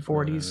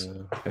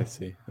 1940s. I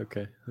see.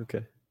 Okay.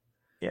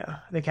 Yeah,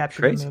 they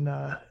captured him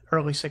in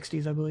early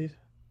 60s, I believe.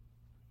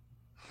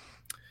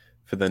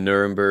 For the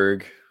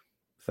Nuremberg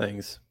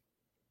things,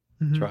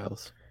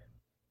 trials.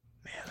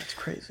 Man, that's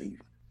crazy.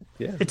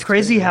 Yeah, it's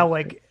crazy how,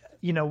 like,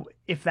 you know,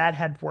 if that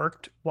had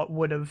worked, what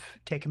would have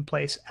taken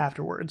place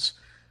afterwards?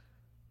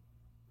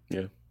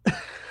 Yeah.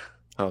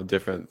 How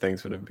different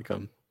things would have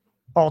become.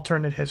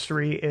 Alternate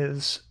history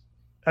is,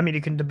 I mean,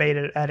 you can debate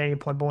it at any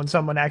point, but when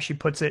someone actually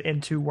puts it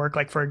into work,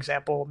 like, for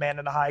example, Man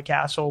in the High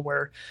Castle,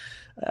 where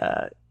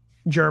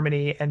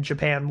Germany and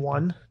Japan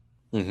won,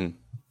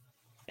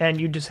 and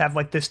you just have,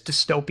 like, this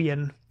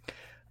dystopian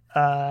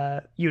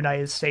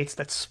United States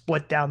that's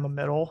split down the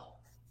middle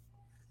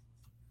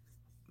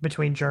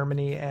between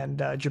Germany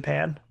and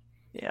Japan.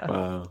 Yeah.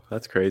 Wow,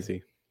 that's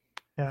crazy.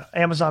 Yeah,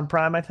 Amazon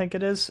Prime, I think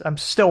it is. I'm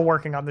still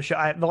working on the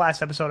show. The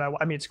last episode,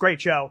 I mean, it's a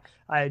great show.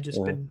 I had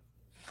just been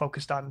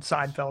focused on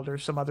Seinfeld or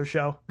some other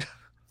show.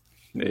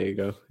 There you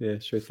go. Yeah,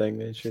 sure thing,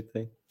 man. Sure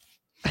thing.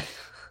 All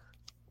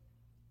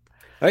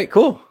right,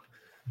 cool.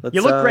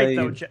 You look great,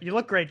 though. You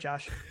look great,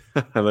 Josh.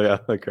 I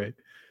look great.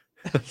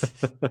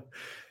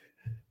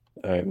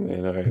 All right,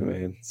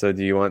 man. So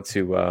do you want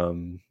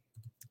to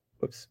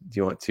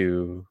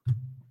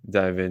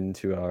dive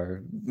into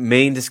our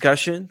main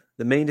discussion?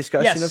 The main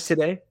discussion of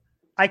today?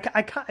 I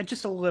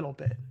just a little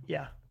bit.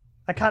 Yeah.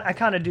 I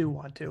kind of do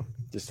want to.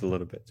 Just a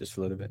little bit. Just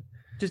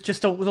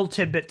a little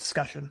tidbit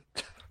discussion.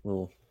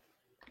 Some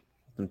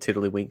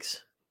tiddlywinks.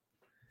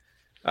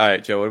 All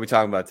right, Joe, what are we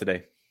talking about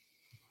today?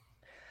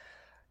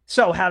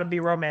 So, how to be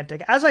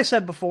romantic. As I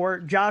said before,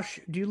 Josh,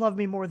 do you love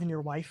me more than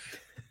your wife?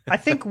 I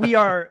think we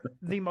are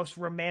the most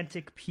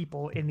romantic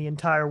people in the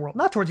entire world.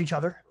 Not towards each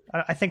other.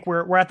 I think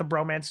we're at the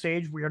bromance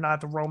stage. We are not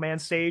at the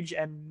romance stage,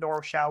 and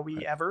nor shall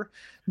we ever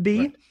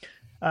be.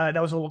 Right.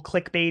 That was a little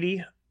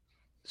clickbaity.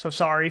 So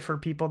sorry for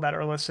people that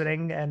are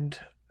listening and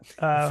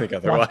think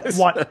otherwise.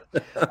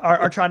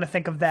 are trying to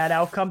think of that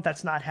outcome.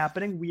 That's not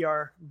happening. We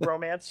are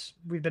bromance.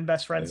 We've been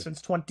best friends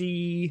since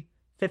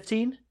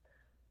 2015.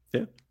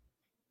 Yeah.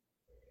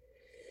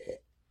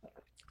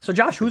 So,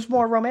 Josh, who's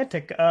more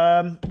romantic,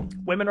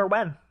 women or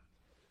men?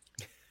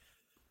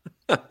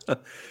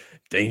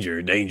 Danger.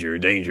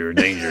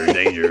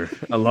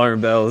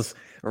 Alarm bells.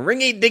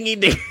 Ringy dingy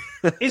ding.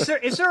 Is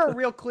there a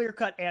real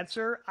clear-cut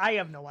answer? I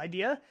have no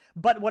idea.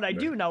 But what I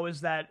do know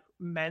is that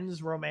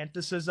men's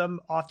romanticism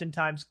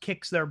oftentimes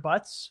kicks their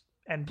butts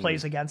and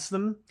plays against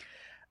them.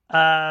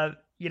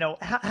 You know,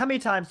 how many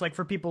times, like,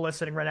 for people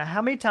listening right now,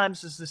 how many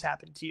times does this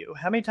happen to you?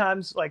 How many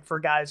times, like, for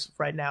guys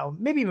right now,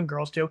 maybe even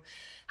girls too,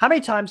 how many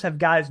times have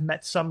guys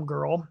met some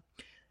girl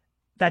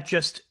that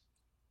just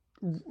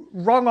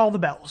rung all the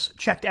bells,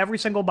 checked every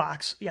single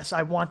box? Yes,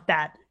 I want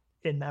that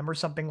in them, or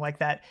something like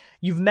that.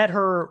 You've met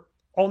her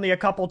only a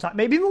couple times,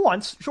 maybe even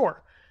once,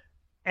 sure.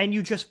 And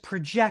you just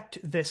project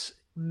this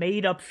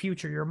made up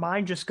future. Your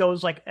mind just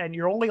goes like, and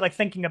you're only like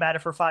thinking about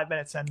it for 5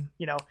 minutes. And,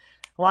 you know,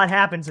 a lot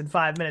happens in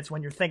 5 minutes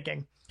when you're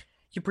thinking.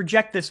 You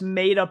project this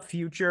made up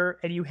future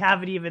and you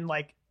haven't even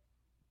like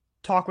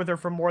talk with her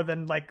for more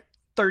than like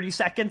 30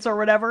 seconds or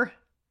whatever.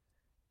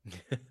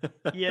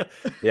 Yeah.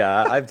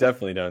 Yeah, I've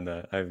definitely done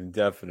that.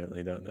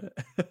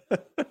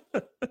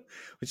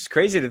 Which is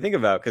crazy to think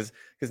about because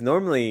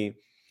normally,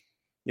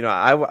 you know,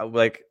 I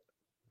like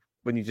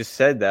when you just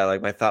said that,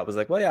 like my thought was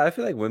like, well, yeah, I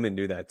feel like women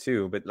do that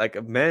too, but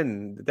like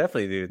men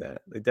definitely do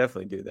that. They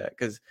definitely do that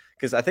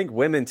because I think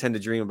women tend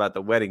to dream about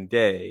the wedding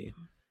day,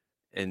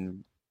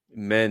 and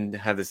men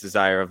have this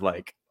desire of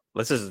like,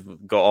 let's just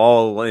go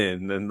all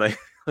in and like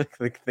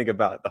think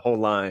about the whole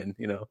line,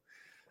 you know.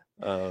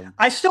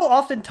 I still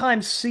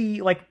oftentimes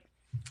see, like,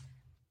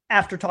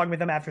 after talking with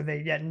them after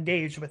they get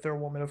engaged with their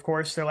woman, of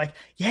course, they're like,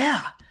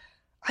 yeah,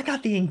 I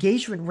got the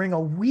engagement ring a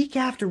week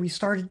after we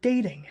started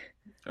dating.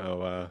 Oh,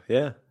 wow.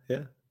 Yeah.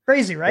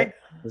 Crazy, right?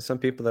 Yeah. There's some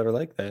people that are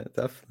like that,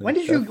 definitely.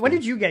 When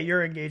did you get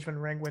your engagement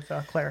ring with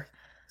Claire?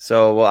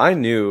 So, well, I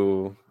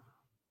knew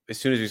as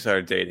soon as we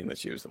started dating that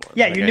she was the one.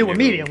 Yeah, like, you knew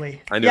immediately.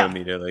 I knew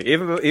immediately.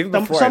 Even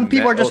before some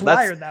people are just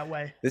wired that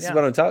way. This is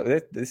what I'm talking.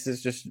 This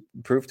is just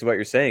proof to what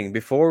you're saying.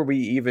 Before we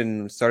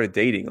even started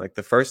dating, like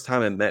the first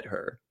time I met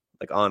her,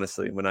 like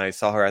honestly, when I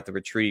saw her at the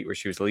retreat where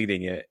she was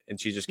leading it, and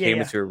she just came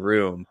into her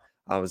room,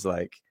 I was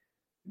like,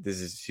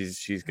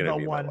 she's gonna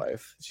be my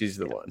wife. She's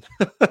the one.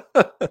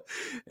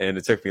 And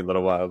it took me a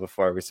little while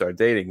before we started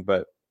dating,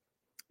 but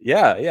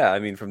yeah. I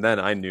mean, from then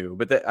I knew,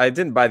 but I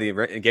didn't buy the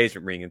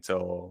engagement ring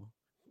until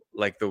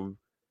like the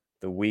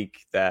week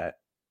that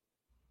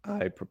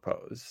I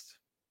proposed.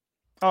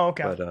 Oh,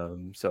 okay. But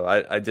so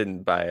I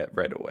didn't buy it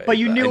right away. But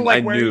you knew I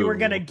where knew, you were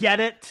gonna get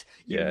it.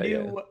 You yeah,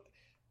 knew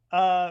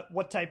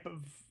what type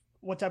of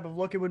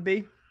look it would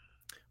be.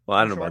 Well,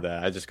 I don't know about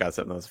that. I just got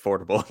something that was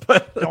affordable.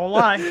 But don't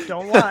lie.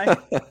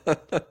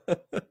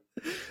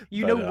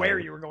 You knew where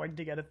you were going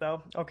to get it,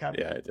 though. Okay.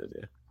 Yeah, I did.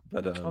 Yeah,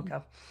 but okay.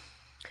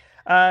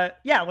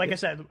 Yeah, like I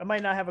said, I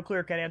might not have a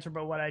clear-cut answer,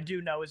 but what I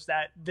do know is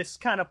that this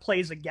kind of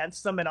plays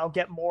against them, and I'll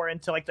get more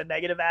into like the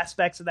negative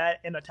aspects of that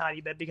in a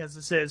tiny bit, because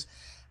this is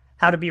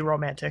how to be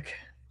romantic.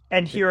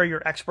 And here are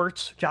your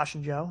experts, Josh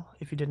and Joe,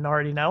 if you didn't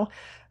already know.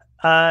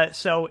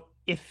 So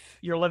if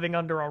you're living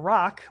under a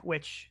rock,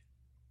 which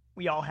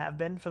we all have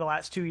been for the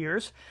last 2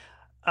 years,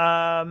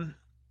 yeah,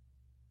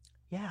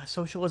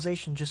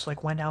 socialization just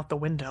like went out the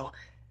window.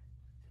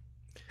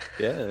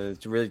 Yeah,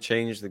 it's really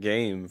changed the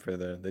game for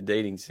the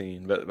dating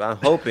scene. But I'm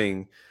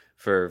hoping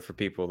for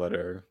people that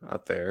are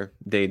out there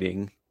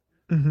dating,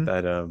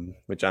 that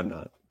which I'm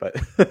not, but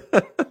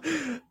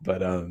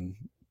but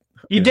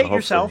you date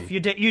yourself, you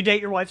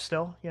date your wife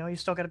still. You know, you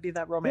still got to be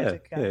that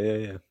romantic guy.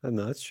 Yeah.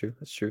 No, that's true.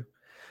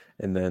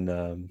 And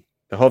then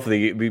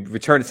hopefully we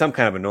return to some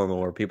kind of a normal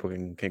where people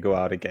can go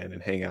out again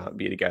and hang out and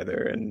be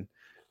together, and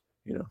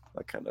you know,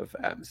 that kind of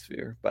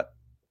atmosphere. But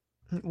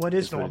what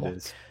is normal? What it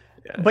is.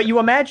 Yeah. But you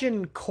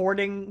imagine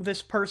courting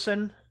this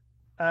person,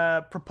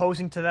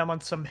 proposing to them on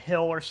some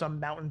hill or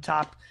some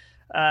mountaintop.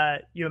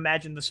 You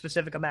imagine the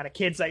specific amount of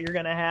kids that you're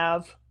going to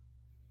have.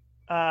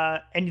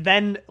 And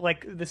then,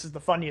 like, this is the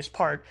funniest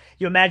part.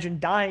 You imagine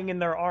dying in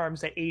their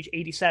arms at age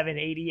 87,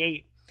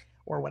 88,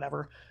 or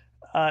whatever,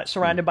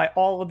 surrounded by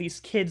all of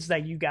these kids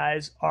that you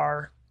guys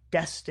are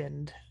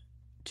destined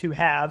to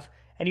have.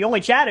 And you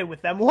only chatted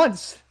with them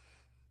once.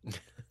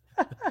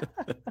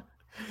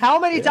 How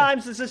many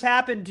times does this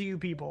happen to you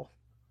people?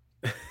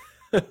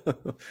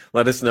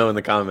 Let us know in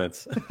the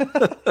comments.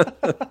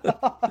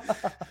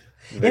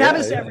 It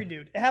happens to every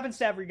dude. It happens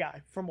to every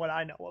guy, from what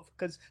I know of,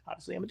 because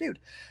obviously I'm a dude.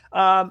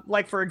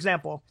 Like, for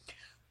example,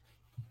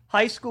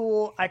 high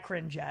school, I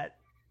cringe at,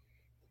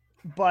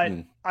 but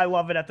I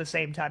love it at the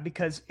same time,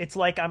 because it's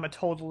like I'm a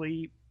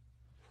totally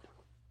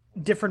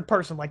different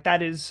person. Like,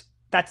 that's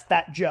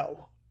that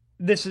Joe.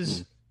 This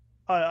is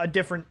a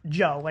different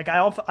Joe. Like, I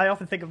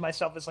often think of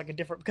myself as like a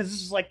different, because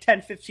this is like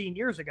 10, 15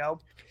 years ago.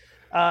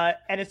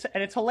 And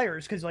it's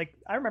hilarious, because like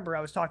I remember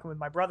I was talking with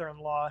my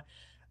brother-in-law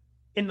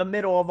in the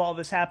middle of all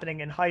this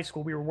happening in high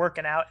school. We were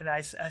working out, and I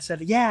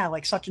said, yeah,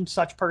 like such and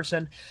such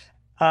person.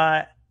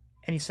 And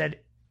he said,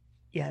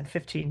 yeah, in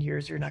 15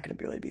 years, you're not going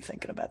to really be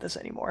thinking about this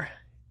anymore.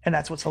 And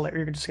that's what's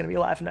hilarious. You're just going to be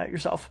laughing at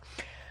yourself.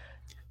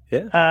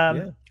 Yeah.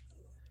 Yeah.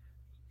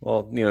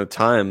 Well, you know,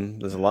 time,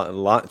 there's a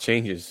lot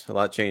changes,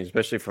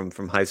 especially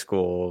from high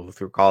school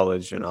through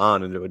college and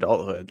on into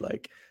adulthood.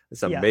 Like, there's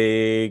some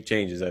big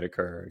changes that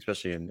occur,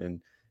 especially in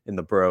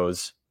the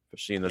bros,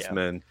 especially in us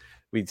men.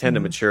 We tend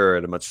to mature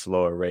at a much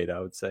slower rate, I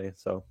would say.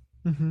 So,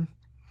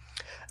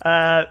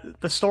 the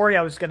story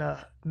I was going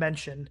to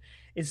mention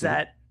is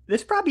that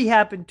this probably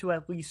happened to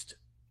at least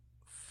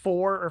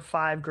 4 or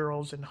 5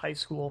 girls in high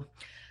school,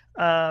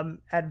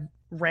 at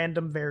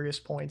random various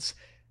points.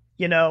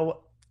 You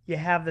know, you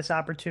have this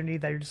opportunity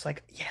that you're just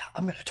like, yeah,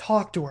 I'm going to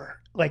talk to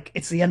her. Like,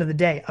 it's the end of the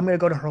day. I'm going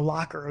to go to her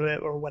locker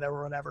or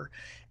whatever.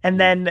 And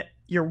then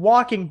you're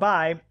walking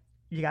by,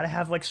 you got to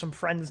have like some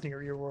friends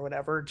near you or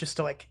whatever, just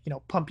to like, you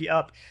know, pump you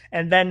up.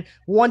 And then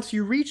once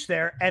you reach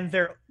there and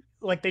they're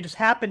like, they just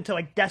happen to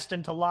like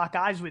destined to lock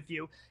eyes with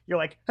you, you're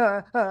like,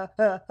 ha, ha,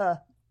 ha, ha.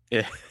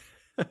 Yeah.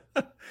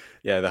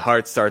 Yeah. The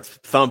heart starts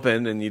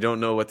thumping and you don't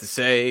know what to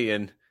say,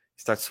 and you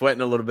start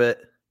sweating a little bit.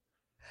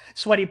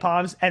 Sweaty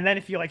palms. And then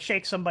if you like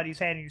shake somebody's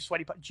hand and you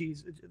sweaty palms,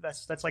 geez,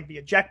 that's like the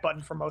eject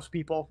button for most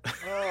people.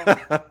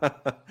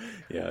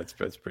 Yeah, it's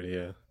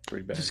pretty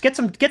bad. Just get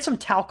some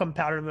talcum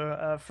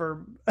powder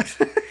for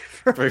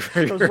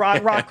those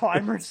rock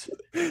climbers.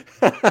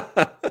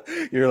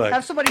 You're like,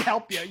 have somebody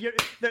help you.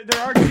 There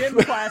are gym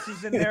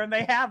classes in there, and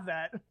they have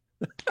that.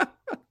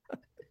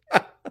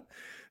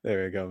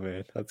 There we go,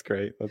 man. That's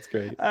great.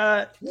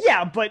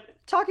 Yeah, but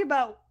talking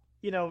about,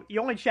 you know, you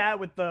only chat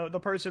with the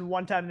person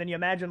one time, and then you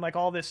imagine like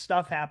all this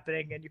stuff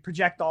happening, and you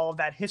project all of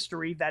that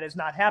history that has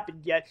not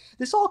happened yet.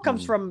 This all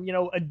comes from, you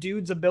know, a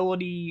dude's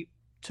ability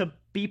to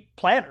be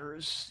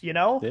planners, you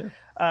know?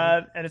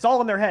 Yeah. And it's all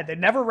in their head. They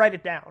never write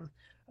it down.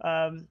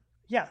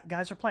 Yeah,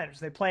 guys are planners.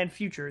 They plan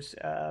futures.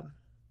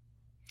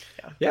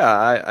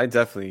 Yeah, I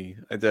definitely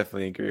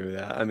agree with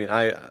that. I mean,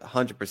 I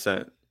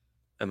 100%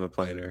 am a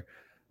planner.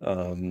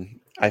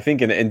 I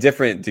think in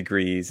different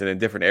degrees and in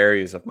different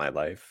areas of my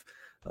life.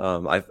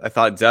 I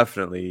thought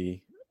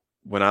definitely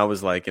when I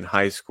was like in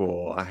high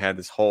school, I had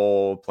this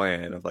whole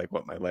plan of like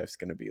what my life's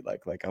going to be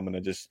like. Like, I'm going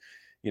to just,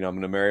 you know, I'm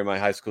going to marry my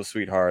high school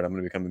sweetheart. I'm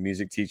going to become a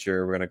music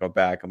teacher. We're going to go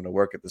back. I'm going to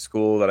work at the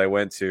school that I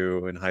went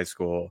to in high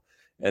school.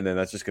 And then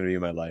that's just going to be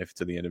my life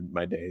to the end of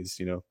my days,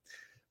 you know?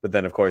 But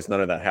then of course,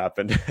 none of that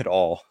happened at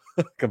all.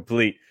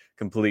 complete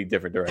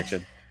different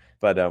direction,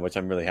 but, which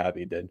I'm really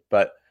happy it did.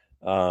 But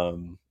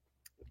the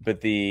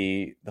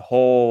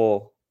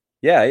whole,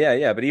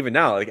 yeah. But even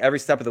now, like every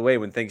step of the way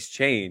when things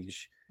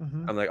change,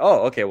 I'm like,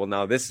 oh, okay, well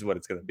now this is what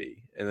it's going to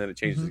be. And then it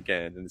changes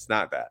again and it's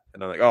not that.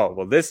 And I'm like, oh,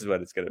 well this is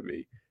what it's going to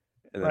be.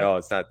 And then, oh,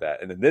 it's not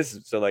that. And then this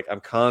is, so like,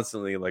 I'm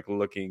constantly like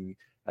looking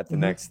at the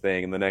next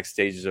thing and the next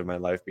stages of my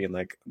life, being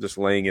like, just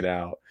laying it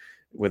out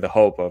with the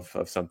hope of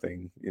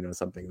something,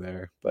 something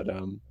there. But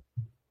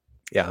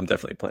yeah, I'm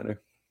definitely a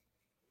planner.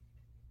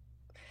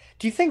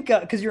 Do you think,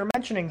 because you're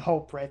mentioning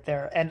hope right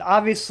there, and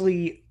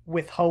obviously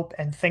with hope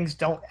and things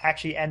don't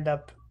actually end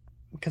up,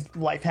 because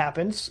life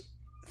happens,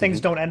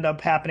 things don't end up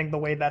happening the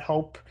way that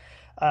hope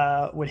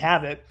would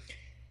have it.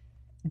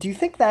 Do you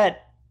think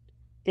that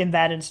in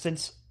that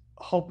instance,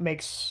 hope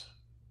makes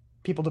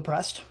people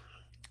depressed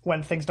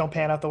when things don't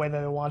pan out the way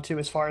that they want to,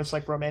 as far as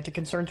like romantic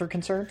concerns are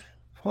concerned?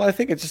 Well, I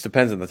think it just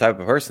depends on the type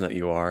of person that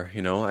you are.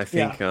 I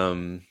think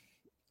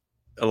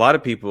a lot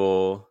of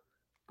people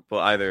will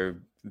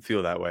either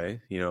feel that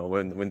way,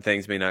 when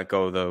things may not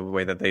go the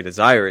way that they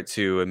desire it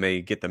to, it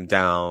may get them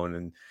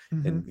down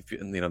and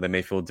they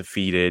may feel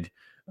defeated.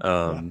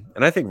 And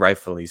I think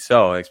rightfully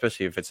so,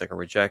 especially if it's like a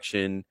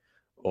rejection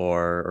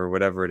or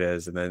whatever it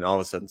is. And then all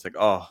of a sudden it's like,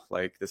 oh,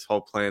 like this whole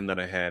plan that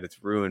I had,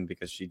 it's ruined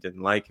because she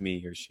didn't like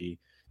me or she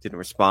didn't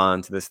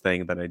respond to this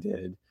thing that I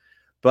did.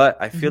 But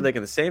I feel like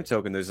in the same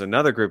token, there's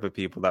another group of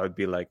people that would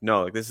be like,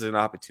 no, like this is an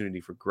opportunity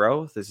for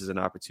growth. This is an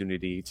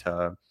opportunity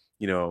to,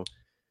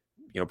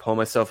 pull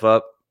myself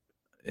up.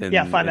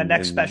 Find that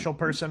next special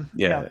person.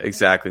 Yeah,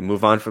 exactly.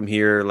 Move on from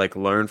here, like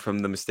learn from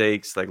the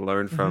mistakes, like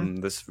learn from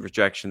this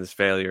rejection, this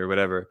failure,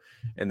 whatever,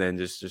 and then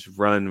just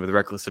run with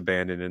reckless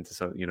abandon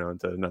into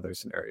into another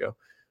scenario.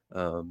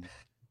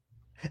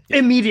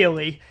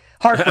 Immediately.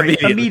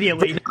 Heartbreak.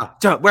 Immediately.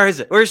 John, where is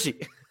it? Where is she?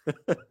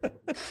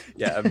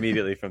 Yeah,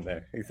 immediately from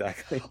there.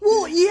 Exactly.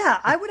 Well, yeah,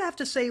 I would have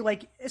to say,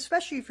 like,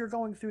 especially if you're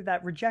going through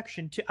that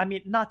rejection too. I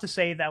mean, not to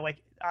say that, like,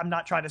 I'm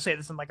not trying to say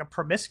this in like a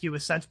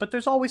promiscuous sense, but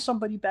there's always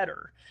somebody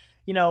better.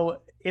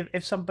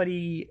 If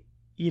somebody,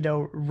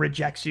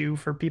 rejects you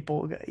for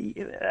people,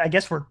 I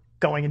guess we're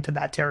going into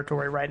that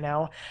territory right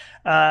now.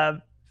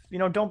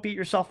 Don't beat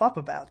yourself up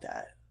about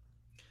that.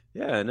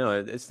 Yeah, no,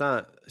 it's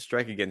not a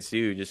strike against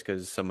you just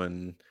because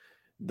someone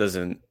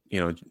doesn't,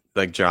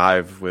 like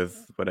jive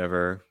with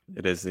whatever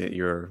it is that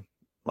you're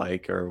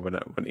like, or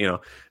whatever,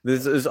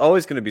 there's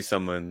always going to be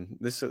someone.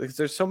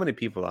 There's so many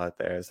people out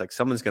there. It's like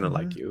someone's going to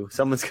like you,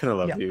 someone's going to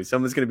love you,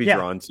 someone's going to be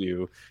drawn to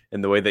you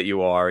in the way that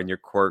you are and your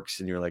quirks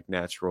and your like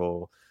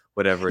natural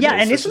whatever. Yeah,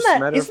 and isn't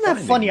that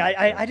funny?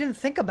 I didn't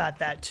think about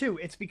that too.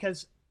 It's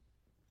because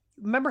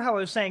remember how I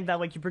was saying that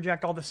like you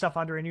project all this stuff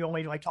under and you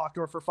only like talk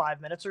to her for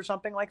 5 minutes or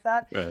something like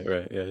that.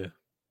 Right. Yeah.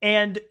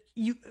 And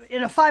you,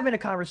 in a 5-minute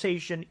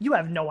conversation, you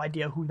have no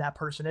idea who that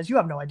person is. You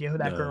have no idea who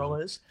that girl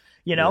is,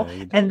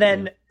 and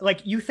then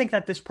like, you think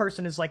that this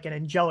person is like an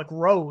angelic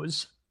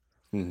rose,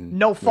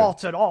 no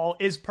faults at all,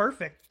 is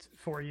perfect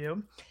for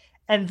you.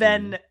 And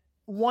then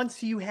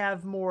once you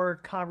have more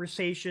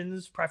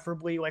conversations,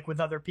 preferably like with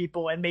other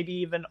people and maybe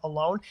even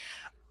alone,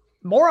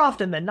 more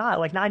often than not,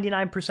 like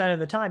 99% of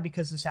the time,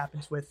 because this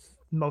happens with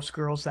most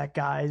girls that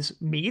guys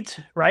meet,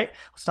 right?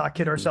 Let's not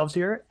kid ourselves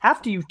here.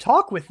 After you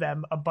talk with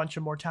them a bunch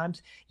of more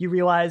times, you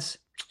realize,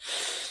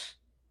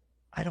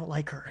 I don't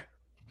like her.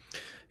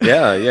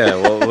 Yeah.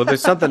 Well,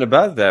 there's something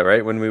about that,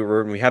 right? When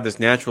we have this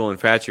natural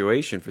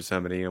infatuation for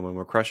somebody, and when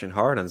we're crushing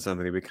hard on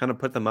somebody, we kind of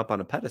put them up on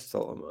a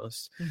pedestal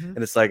almost. And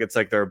it's like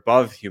they're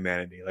above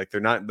humanity. Like they're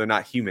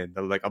not human.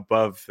 They're like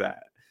above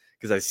that,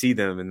 because I see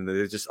them and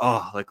they're just,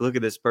 oh, like look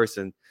at this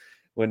person.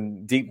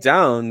 When deep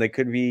down they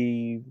could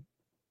be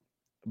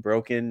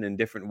broken in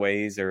different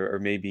ways, or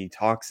maybe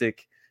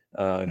toxic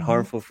and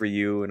harmful for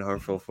you and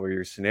harmful for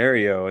your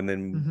scenario. And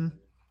then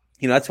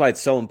that's why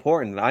it's so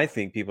important that I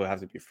think people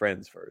have to be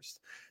friends first.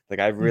 Like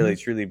I really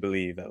truly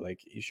believe that like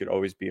you should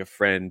always be a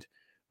friend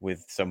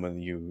with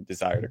someone you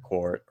desire to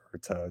court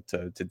or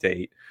to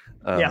date.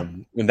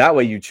 And that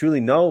way you truly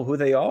know who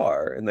they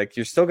are, and like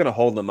you're still going to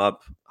hold them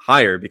up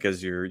higher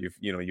because you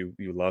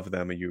love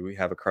them or you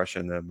have a crush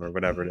on them or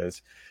whatever it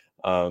is.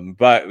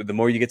 But the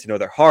more you get to know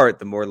their heart,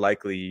 the more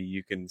likely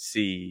you can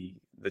see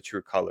the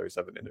true colors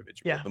of an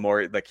individual. The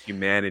more like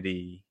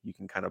humanity you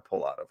can kind of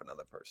pull out of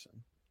another person.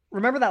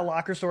 Remember that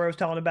locker story I was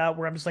telling about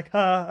where I'm just like,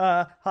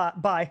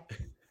 bye.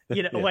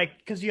 Like,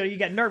 because you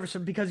get nervous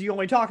because you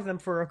only talk to them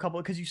for a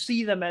couple, because you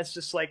see them as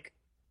just like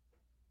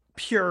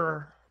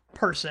pure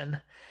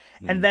person.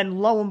 And then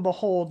lo and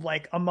behold,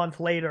 like a month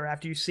later,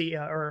 after you see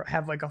or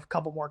have like a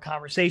couple more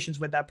conversations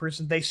with that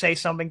person, they say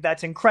something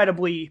that's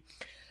incredibly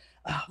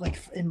like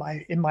in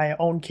my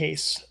own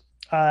case,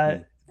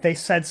 they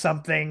said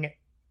something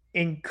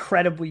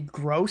incredibly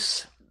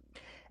gross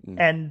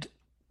and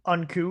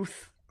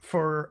uncouth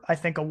for, I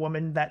think, a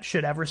woman that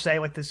should ever say,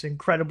 like this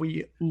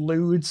incredibly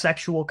lewd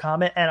sexual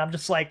comment. And I'm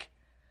just like,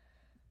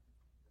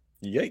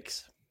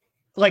 yikes.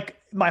 Like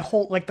my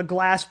whole, like the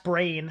glass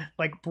brain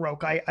like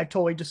broke. I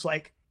totally just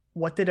like,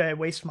 what did I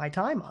waste my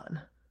time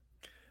on?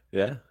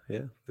 Yeah.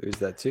 There's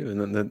that too.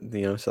 And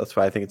then, so that's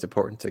why I think it's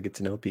important to get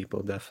to know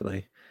people,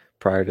 definitely.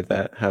 Prior to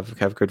that,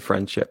 have good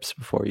friendships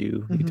before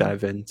you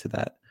dive into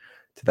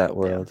that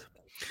world.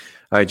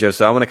 All right, Joe.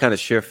 So I want to kind of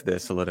shift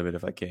this a little bit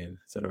if I can.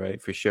 Is that all right?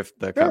 If we shift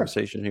the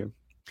conversation here.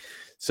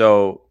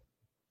 So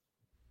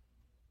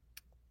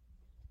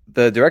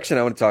the direction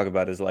I want to talk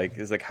about is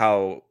like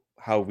how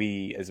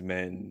we as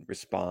men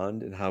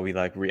respond and how we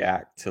like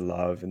react to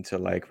love and to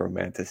like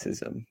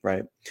romanticism,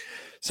 right?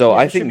 So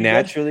I think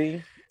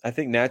naturally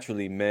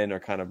men are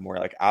kind of more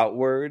like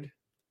outward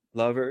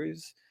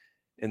lovers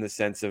in the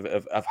sense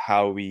of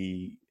how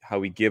we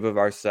give of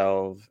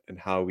ourselves and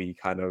how we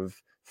kind of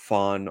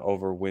fawn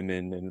over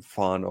women and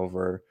fawn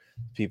over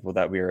people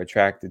that we are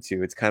attracted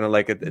to. It's kind of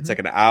like it's like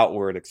an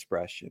outward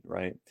expression,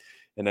 right?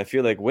 And I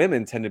feel like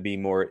women tend to be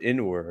more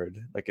inward,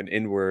 like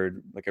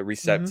a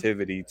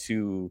receptivity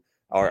to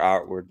our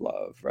outward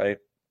love, right?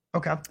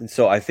 Okay. And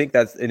so I think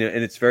that's, and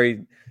it's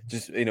very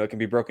just, it can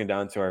be broken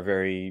down to our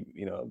very,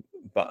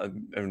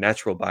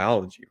 natural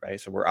biology, right?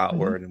 So we're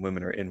outward and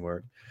women are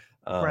inward.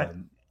 Right.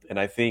 And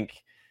I think,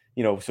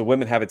 so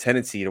women have a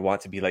tendency to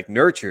want to be like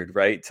nurtured,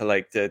 right? To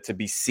like, to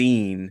be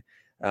seen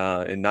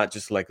and not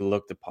just like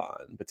looked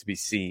upon, but to be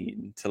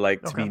seen, to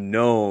like, to be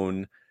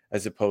known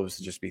as opposed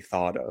to just be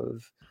thought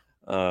of.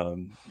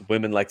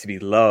 Women like to be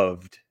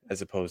loved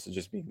as opposed to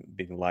just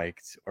being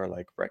liked or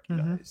like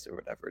recognized or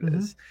whatever it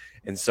is.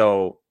 And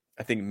so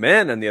I think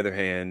men, on the other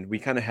hand, we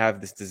kind of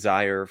have this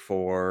desire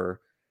for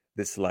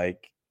this,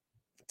 like,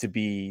 to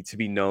be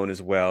known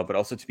as well, but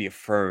also to be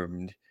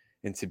affirmed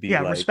and to be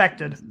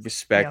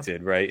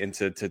respected, right? And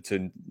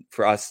to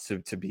for us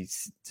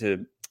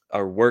to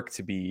our work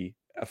to be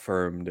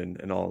affirmed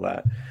and all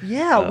that.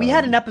 Yeah, we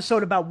had an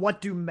episode about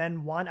what do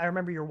men want. I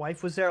remember your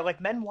wife was there.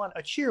 Like, men want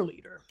a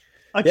cheerleader.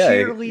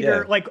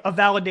 Cheerleader, like a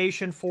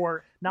validation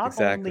for not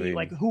only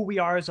like who we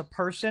are as a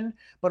person,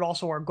 but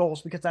also our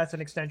goals, because that's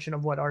an extension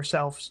of what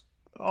ourselves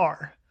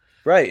are.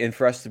 Right. And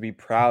for us to be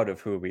proud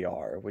of who we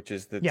are, which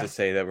is to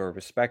say that we're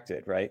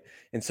respected. Right.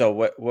 And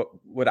so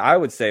what I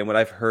would say, and what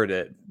I've heard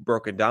it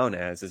broken down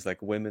as, is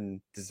like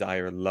women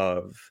desire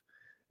love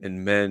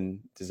and men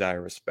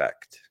desire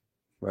respect.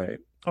 Right.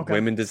 Okay.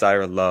 Women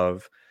desire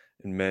love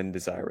and men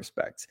desire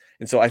respect.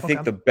 And so I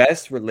think the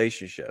best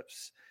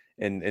relationships,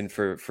 and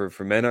for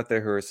men out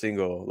there who are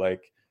single,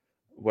 like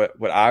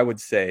what I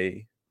would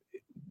say,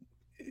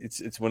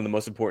 it's one of the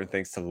most important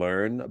things to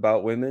learn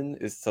about women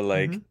is to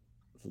like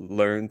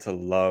learn to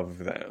love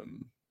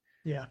them.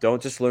 Yeah.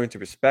 Don't just learn to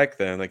respect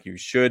them. Like, you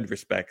should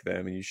respect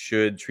them and you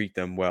should treat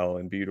them well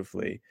and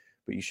beautifully,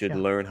 but you should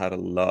learn how to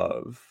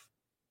love.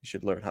 You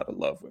should learn how to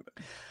love women.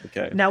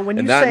 Okay. Now, when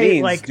and you that say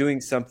means like doing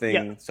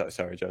something,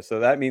 sorry, Joe. So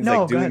that means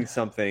like doing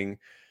something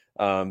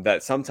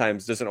that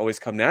sometimes doesn't always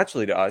come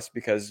naturally to us,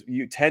 because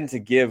you tend to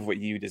give what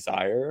you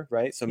desire,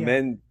 right? So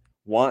men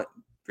want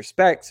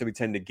respect, so we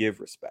tend to give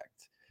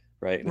respect,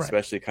 right? And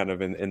especially kind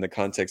of in the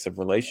context of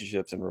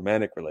relationships and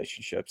romantic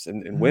relationships,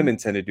 and women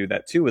tend to do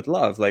that too with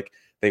love. Like,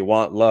 they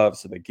want love,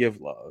 so they give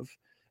love,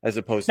 as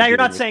opposed to now you're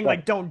not respect. Saying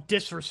like don't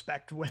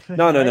disrespect women.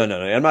 No.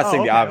 I'm not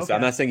saying the opposite.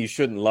 I'm not saying you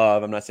shouldn't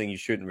love. I'm not saying you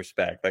shouldn't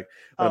respect. Like,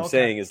 what I'm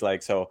saying is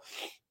like, so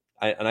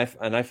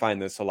I find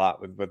this a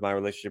lot with my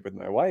relationship with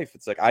my wife.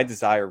 It's like, I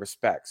desire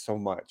respect so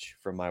much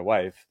from my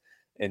wife,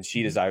 and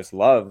she desires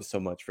love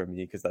so much from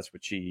me, because that's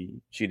what she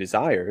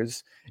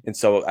desires. And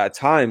so at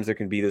times there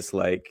can be this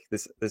like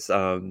this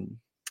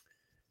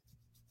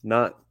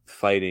not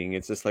fighting.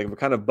 It's just like we're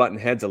kind of butting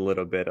heads a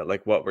little bit at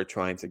like what we're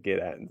trying to get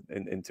at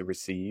and to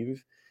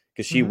receive,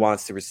 because she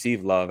wants to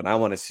receive love and I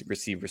want to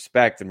receive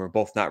respect, and we're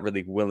both not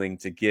really willing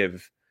to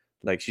give.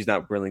 Like, she's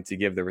not willing to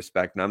give the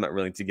respect, and I'm not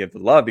willing to give the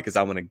love because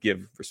I want to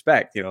give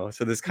respect,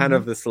 So there's kind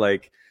of this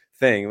like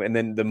thing. And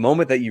then the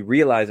moment that you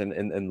realize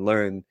and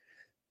learn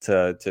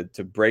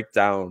to break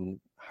down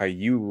how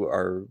you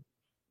are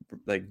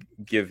like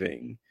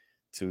giving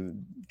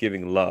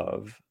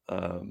love.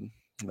 I'm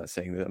not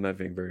saying that, I'm not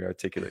being very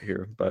articulate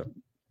here, but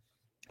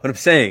what I'm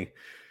saying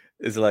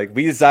is like,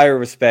 we desire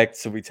respect,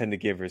 so we tend to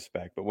give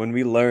respect. But when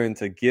we learn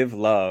to give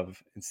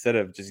love instead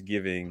of just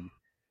giving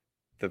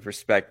the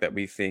respect that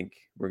we think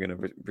we're going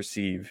to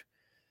receive,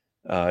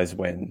 is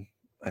when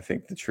I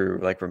think the true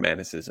like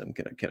romanticism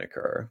can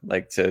occur.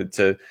 Like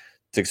to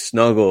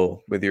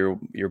snuggle with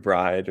your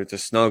bride, or to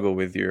snuggle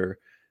with your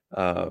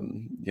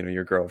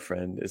your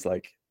girlfriend, is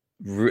like,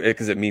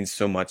 because it means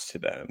so much to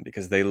them,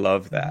 because they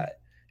love that,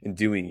 and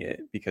doing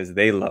it because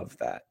they love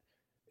that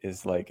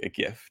is like a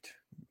gift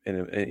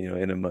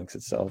in amongst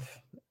itself.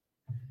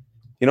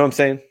 You know what I'm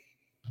saying?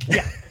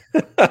 Yeah.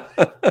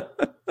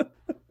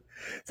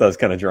 So it's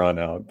kind of drawn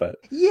out, but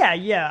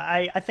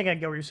I think I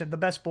get what you're saying. The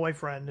best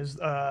boyfriend is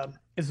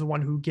the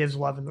one who gives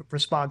love in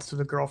response to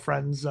the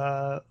girlfriend's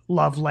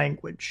love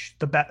language.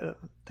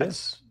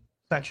 That's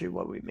essentially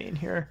what we mean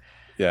here.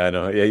 Yeah, I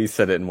know. Yeah, you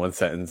said it in one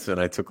sentence, and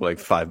I took like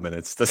 5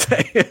 minutes to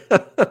say.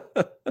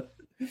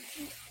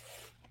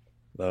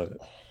 Love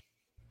it.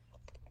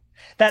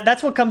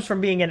 That's what comes from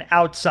being an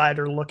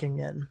outsider looking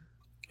in.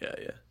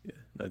 Yeah,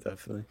 no,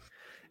 definitely.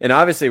 And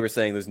obviously we're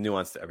saying there's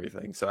nuance to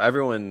everything. So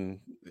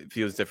everyone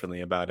feels differently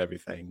about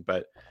everything.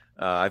 But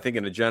I think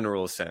in a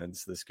general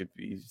sense, this could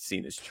be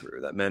seen as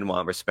true, that men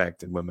want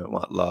respect and women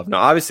want love. Now,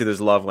 obviously,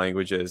 there's love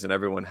languages, and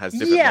everyone has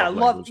different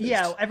love languages.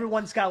 Yeah,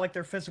 everyone's got like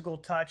their physical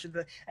touch.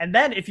 And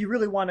then if you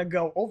really want to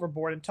go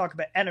overboard and talk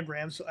about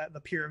enneagrams,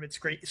 the pyramid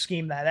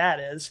scheme that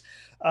is,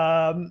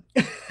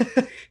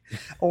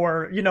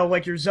 or, you know,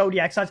 like your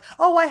zodiac signs.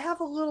 Oh, I have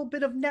a little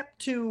bit of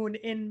Neptune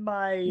in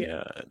my,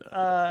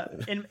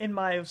 in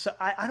my, so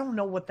I don't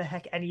know what the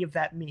heck any of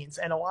that means.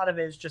 And a lot of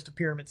it is just a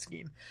pyramid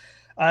scheme.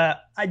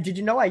 Did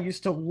you know I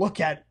used to look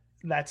at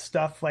that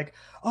stuff like,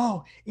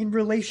 oh, in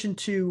relation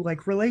to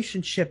like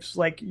relationships,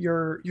 like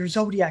your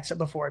zodiacs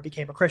before I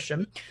became a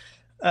Christian.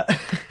 Yeah,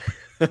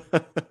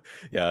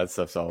 that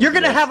stuff's all. You're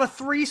gonna have a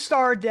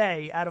 3-star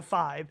day out of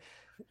 5.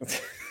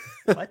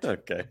 What?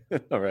 Okay,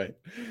 all right.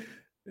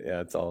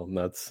 Yeah, it's all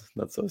nuts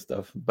so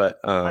stuff. But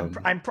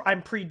I'm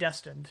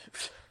predestined.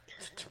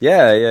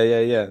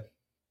 Yeah.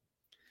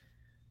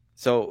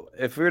 So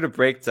if we were to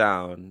break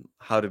down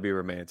how to be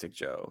romantic,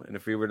 Joe, and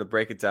if we were to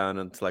break it down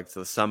into like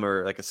a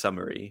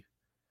summary,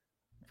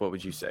 what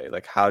would you say?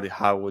 Like how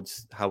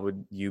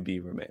would you be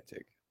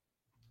romantic?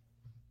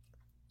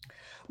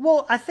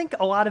 Well, I think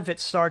a lot of it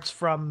starts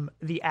from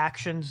the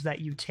actions that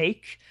you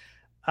take,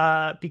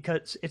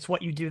 because it's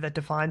what you do that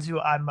defines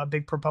you. I'm a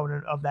big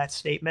proponent of that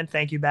statement.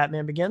 Thank you,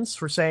 Batman Begins,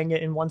 for saying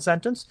it in one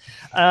sentence.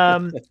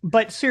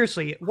 But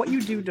seriously, what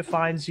you do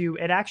defines you.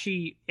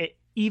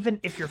 Even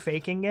if you're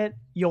faking it,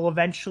 you'll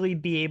eventually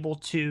be able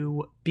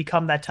to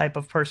become that type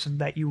of person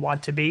that you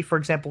want to be. For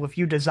example, if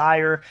you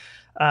desire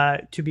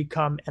to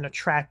become an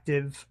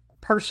attractive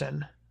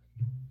person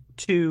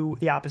to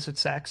the opposite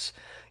sex,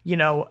 you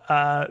know,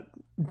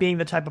 being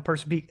the type of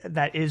person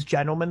that is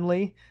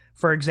gentlemanly,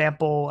 for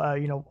example,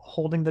 you know,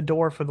 holding the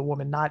door for the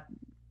woman, not,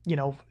 you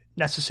know,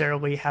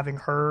 necessarily having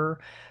her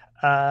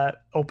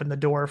open the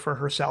door for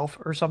herself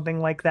or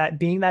something like that.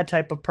 Being that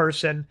type of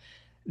person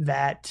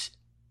that,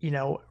 you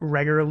know,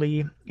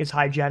 regularly is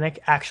hygienic,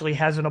 actually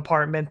has an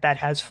apartment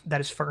that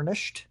is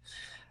furnished.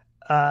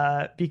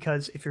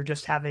 Because if you're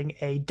just having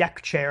a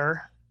deck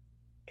chair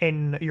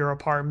in your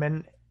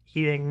apartment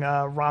eating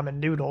ramen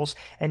noodles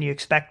and you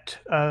expect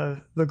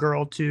the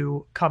girl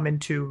to come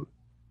into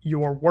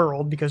your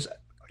world because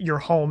your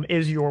home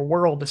is your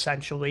world,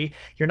 essentially,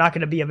 you're not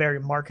going to be a very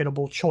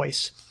marketable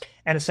choice.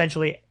 And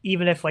essentially,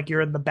 even if like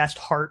you're in the best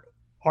heart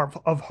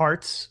of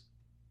hearts,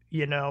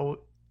 you know,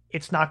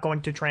 it's not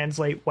going to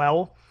translate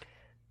well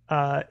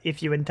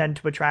if you intend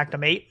to attract a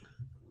mate,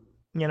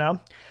 you know?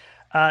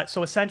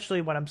 So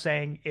essentially what I'm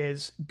saying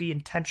is be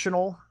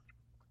intentional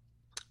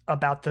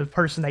about the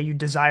person that you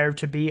desire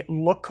to be.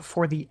 Look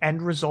for the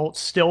end result.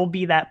 Still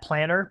be that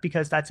planner,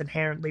 because that's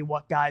inherently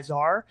what guys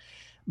are.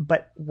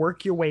 But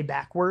work your way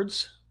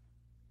backwards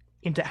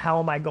into how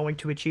am I going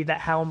to achieve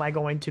that? How am I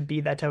going to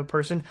be that type of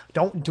person?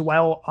 Don't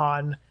dwell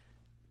on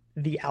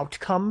the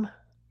outcome.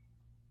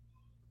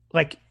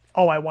 Like,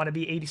 oh, I want to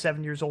be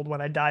 87 years old when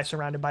I die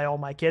surrounded by all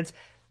my kids.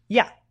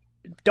 Yeah,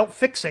 don't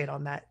fixate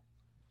on that.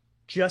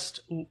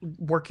 Just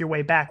work your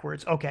way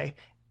backwards. Okay,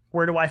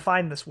 where do I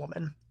find this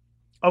woman?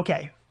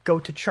 Okay, go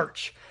to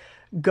church.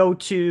 Go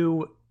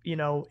to, you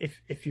know,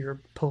 if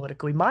you're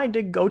politically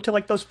minded, go to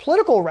like those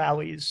political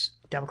rallies,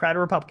 Democrat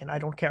or Republican, I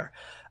don't care.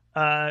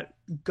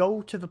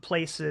 Go to the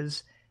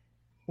places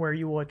where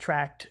you will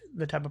attract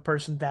the type of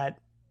person that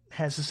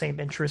has the same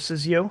interests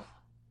as you.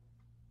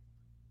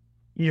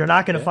 You're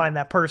not going to find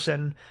that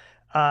person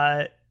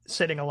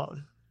sitting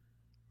alone.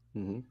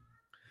 Mm-hmm.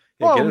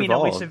 Well, I mean,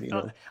 at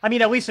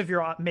least if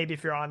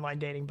you're online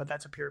dating, but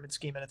that's a pyramid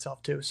scheme in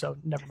itself too. So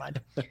never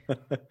mind.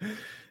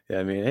 Yeah,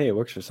 I mean, hey, it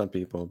works for some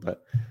people,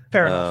 but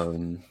fair enough.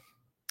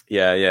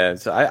 Yeah.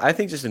 So I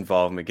think just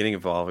getting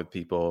involved with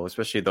people,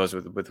 especially those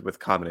with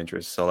common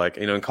interests. So like,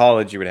 you know, in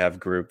college you would have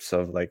groups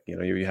of like, you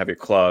know, you have your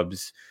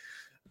clubs,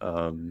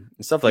 and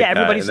stuff like that.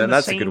 Everybody's and in the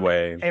that's same a good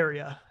way.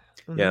 Area.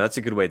 Mm-hmm. Yeah, that's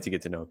a good way to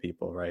get to know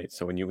people, right?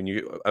 So when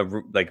you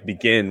like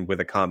begin with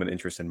a common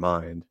interest in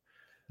mind.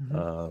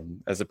 Mm-hmm.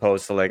 As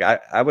opposed to like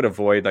I would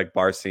avoid like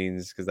bar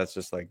scenes, because that's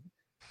just like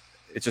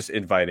it's just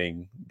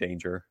inviting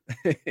danger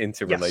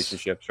into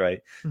relationships, right?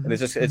 Mm-hmm. And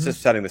it's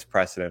just setting this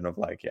precedent of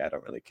like, yeah, I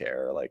don't really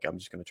care, or like I'm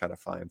just going to try to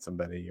find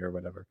somebody or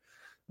whatever,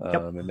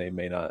 and they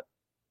may not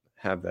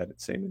have that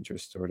same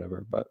interest or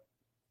whatever. But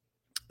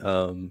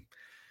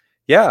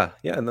yeah,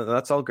 and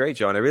that's all great,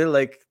 John. I really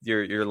like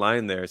your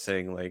line there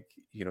saying like,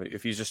 you know,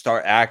 if you just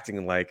start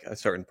acting like a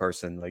certain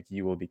person, like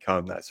you will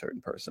become that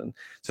certain person.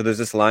 So there's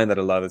this line that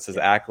I love that says,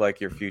 act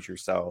like your future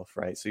self,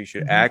 right? So you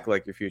should act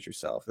like your future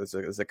self.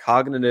 There's a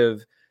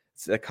cognitive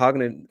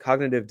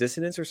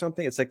dissonance or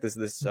something. It's like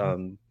this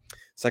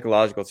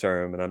psychological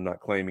term, and I'm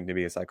not claiming to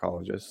be a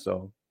psychologist,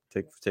 so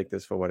take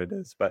this for what it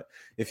is. But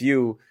if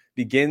you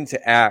begin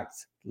to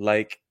act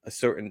like a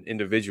certain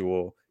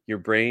individual, your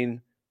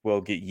brain will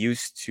get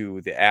used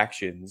to the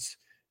actions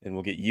and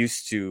will get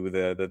used to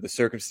the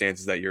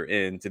circumstances that you're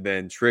in to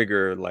then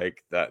trigger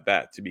like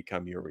that to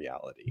become your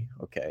reality.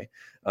 Okay.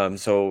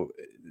 So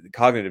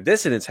cognitive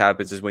dissonance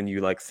happens is when you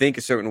like think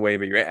a certain way,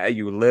 but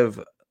you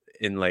live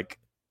in like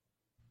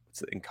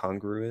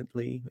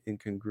incongruently.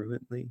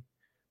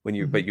 when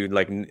you but you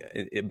like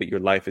but your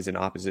life is in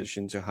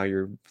opposition to how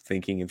you're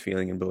thinking and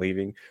feeling and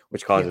believing,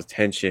 which causes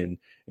tension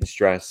and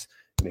stress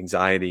and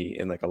anxiety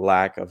and like a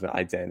lack of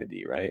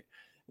identity, right?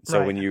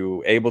 So when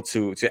you able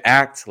to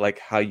act like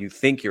how you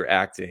think you're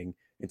acting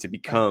and to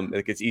become,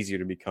 like, it's easier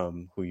to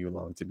become who you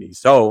long to be.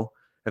 So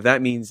if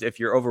that means if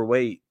you're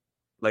overweight,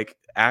 like,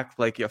 act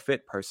like a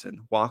fit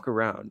person, walk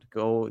around,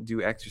 go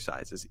do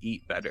exercises,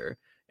 eat better,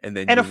 and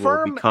then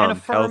affirm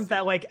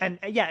that, like,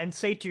 and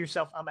say to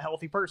yourself, I'm a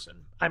healthy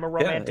person, I'm a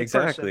romantic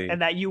person,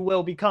 and that you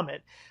will become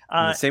it.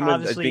 The same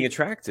as being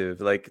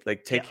attractive, like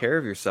take care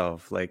of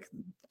yourself, like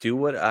do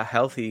what a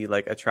healthy,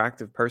 like,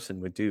 attractive person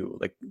would do,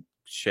 like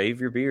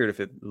shave your beard if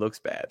it looks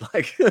bad,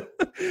 like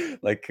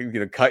like, you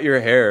know, cut your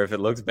hair if it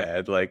looks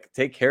bad, like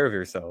take care of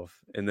yourself,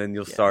 and then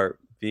you'll start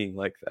being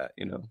like that,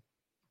 you know.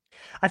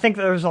 I think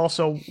there's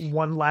also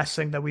one last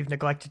thing that we've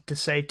neglected to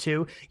say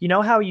too. You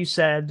know how you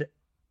said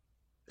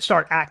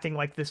start acting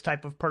like this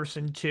type of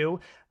person too?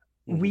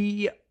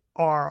 We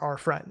are our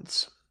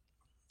friends.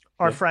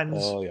 Our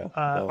friends,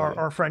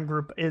 our friend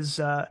group is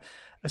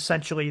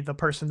essentially the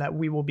person that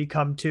we will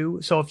become too.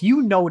 So if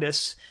you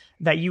notice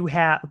that you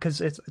have, because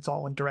it's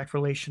all in direct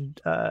relation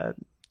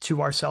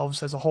to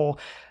ourselves as a whole,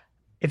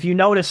 if you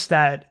notice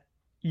that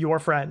your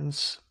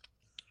friends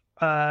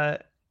are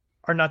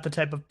not the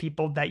type of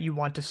people that you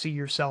want to see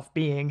yourself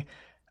being,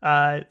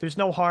 there's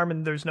no harm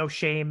and there's no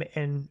shame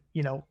in,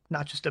 you know,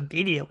 not just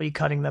immediately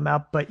cutting them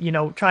out, but, you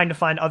know, trying to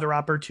find other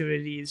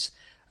opportunities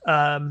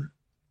and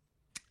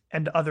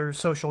other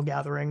social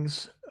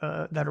gatherings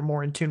that are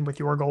more in tune with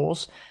your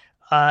goals.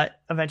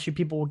 Eventually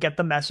people will get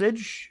the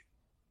message.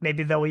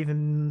 Maybe they'll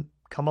even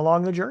come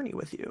along the journey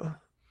with you.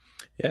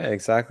 Yeah,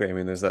 exactly. I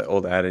mean, there's that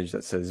old adage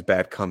that says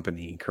bad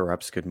company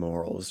corrupts good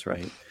morals,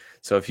 right?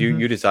 So if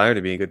you desire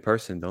to be a good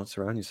person, don't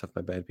surround yourself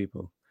by bad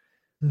people.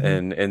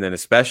 And then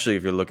especially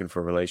if you're looking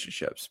for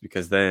relationships,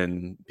 because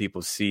then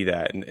people see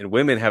that, and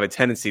women have a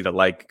tendency to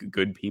like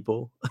good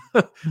people.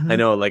 I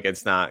know, like,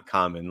 it's not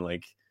common,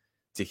 like,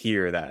 to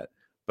hear that,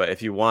 but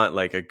if you want,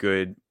 like, a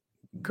good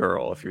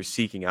girl, if you're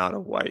seeking out a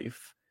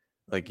wife,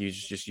 like, you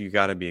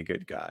got to be a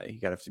good guy. You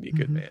got to have to be a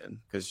good man,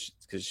 because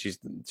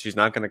she's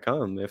not going to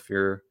come if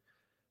you're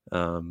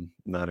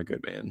not a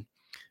good man,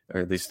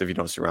 or at least if you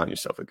don't surround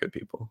yourself with good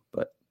people.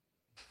 But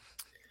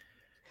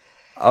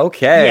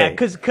okay, yeah,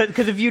 because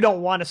if you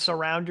don't want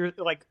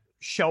to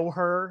show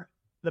her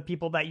the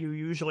people that you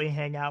usually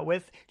hang out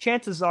with,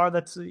 chances are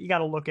you got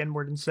to look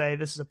inward and say,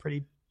 this is a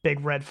pretty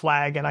big red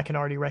flag, and I can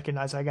already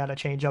recognize I got to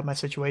change up my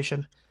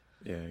situation.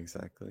 Yeah,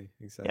 exactly.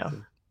 Yeah.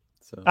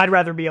 So I'd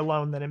rather be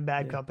alone than in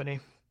bad company.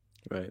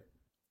 Right.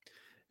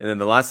 And then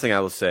the last thing I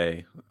will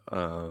say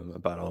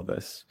about all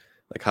this,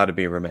 like how to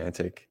be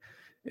romantic,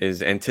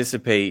 is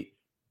anticipate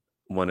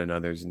one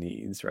another's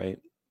needs, right?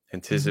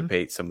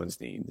 Anticipate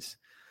someone's needs.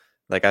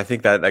 Like, I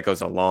think that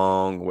goes a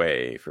long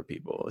way for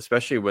people,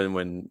 especially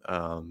when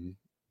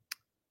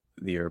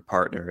your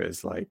partner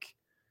is like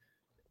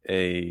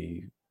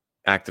a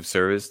act of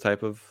service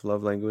type of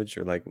love language,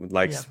 or like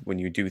likes when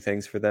you do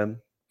things for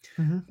them.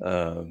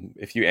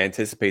 If you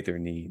anticipate their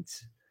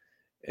needs,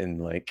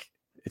 and like,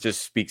 it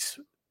just speaks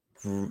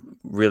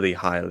really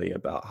highly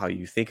about how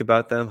you think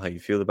about them, how you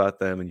feel about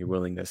them, and your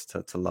willingness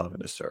to love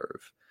and to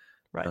serve.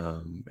 Right.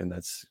 And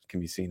that's can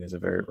be seen as a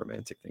very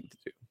romantic thing to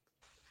do.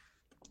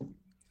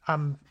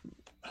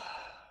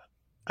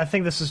 I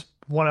think this is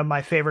one of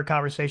my favorite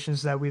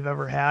conversations that we've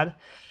ever had.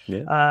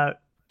 Yeah.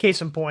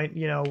 Case in point,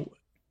 you know,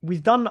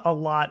 we've done a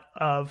lot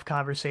of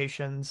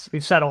conversations.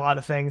 We've said a lot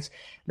of things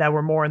that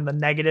were more in the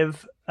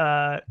negative,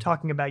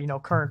 talking about, you know,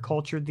 current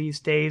culture these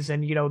days.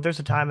 And, you know, there's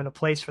a time and a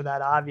place for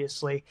that,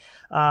 obviously.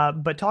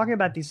 But talking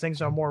about these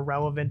things are more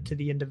relevant to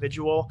the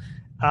individual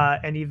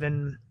and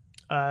even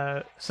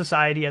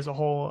society as a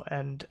whole.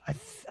 And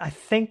I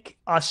think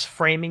us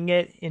framing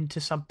it into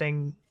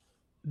something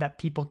that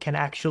people can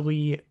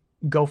actually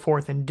go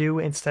forth and do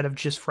instead of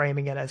just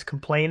framing it as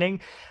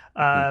complaining,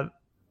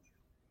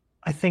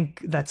 I think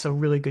that's a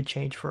really good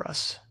change for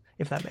us,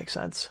 if that makes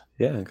sense.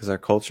 Yeah, because our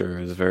culture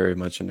is very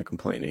much into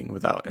complaining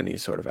without any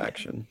sort of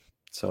action.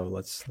 So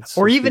let's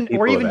even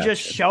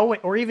just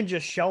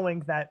showing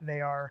that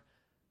they are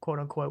quote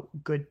unquote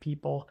good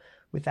people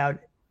without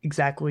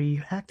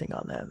exactly acting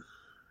on them.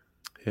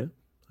 Yeah.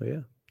 Oh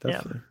yeah.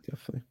 Definitely.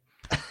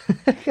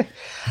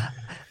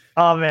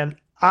 Oh man,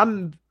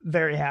 I'm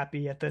very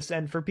happy at this.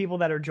 And for people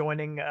that are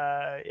joining,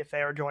 if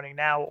they are joining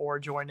now or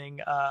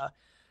joining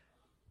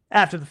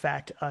after the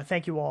fact,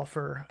 thank you all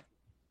for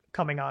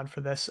coming on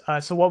for this.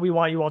 So what we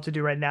want you all to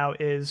do right now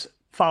is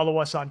follow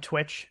us on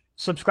Twitch,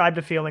 subscribe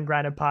to Feeling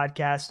Grounded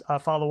Podcast,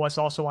 follow us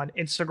also on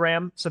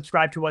Instagram,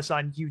 subscribe to us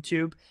on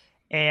YouTube,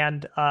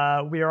 and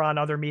we are on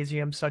other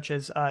mediums such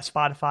as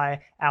Spotify,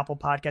 Apple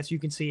Podcasts. You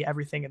can see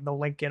everything in the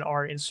link in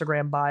our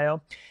Instagram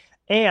bio.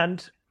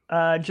 And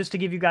just to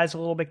give you guys a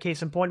little bit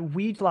case in point,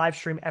 we live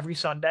stream every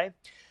Sunday.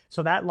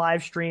 So that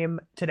live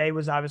stream today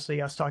was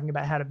obviously us talking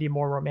about how to be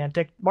more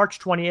romantic. March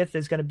 20th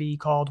is going to be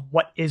called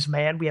What is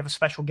Man? We have a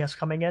special guest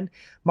coming in.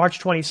 March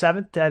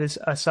 27th, that is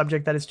a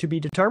subject that is to be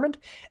determined.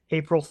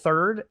 April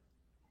 3rd,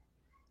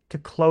 to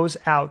close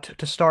out,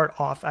 to start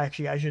off,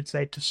 actually, I should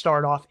say, to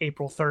start off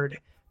April 3rd.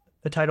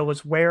 The title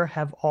was Where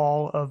Have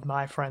All of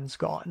My Friends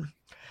Gone?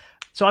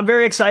 So I'm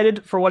very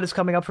excited for what is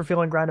coming up for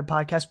Feeling Grounded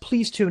Podcast.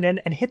 Please tune in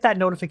and hit that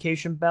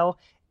notification bell.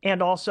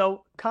 And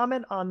also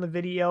comment on the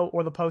video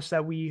or the post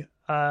that we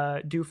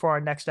do for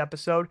our next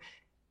episode,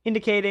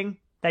 indicating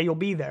that you'll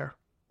be there,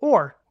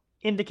 or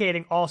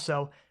indicating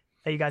also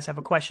that you guys have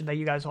a question that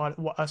you guys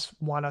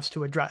want us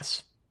to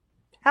address.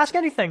 Ask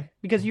anything,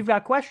 because you've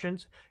got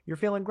questions. You're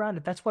feeling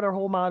grounded. That's what our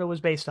whole motto is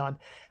based on.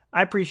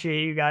 I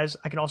appreciate you guys.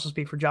 I can also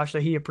speak for Josh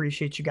that he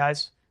appreciates you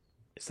guys.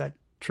 Is that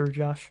true,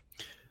 Josh?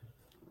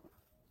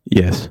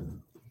 Yes.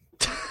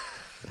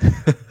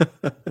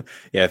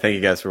 Yeah, thank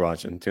you guys for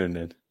watching, tuning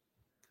in.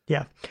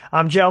 Yeah.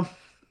 I'm Joe.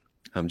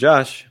 I'm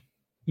Josh.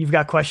 You've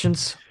got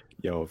questions?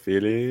 Yo,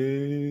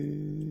 feeling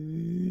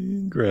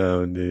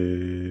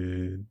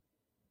grounded.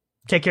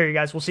 Take care, you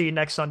guys. We'll see you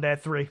next Sunday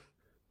at 3.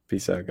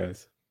 Peace out,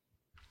 guys.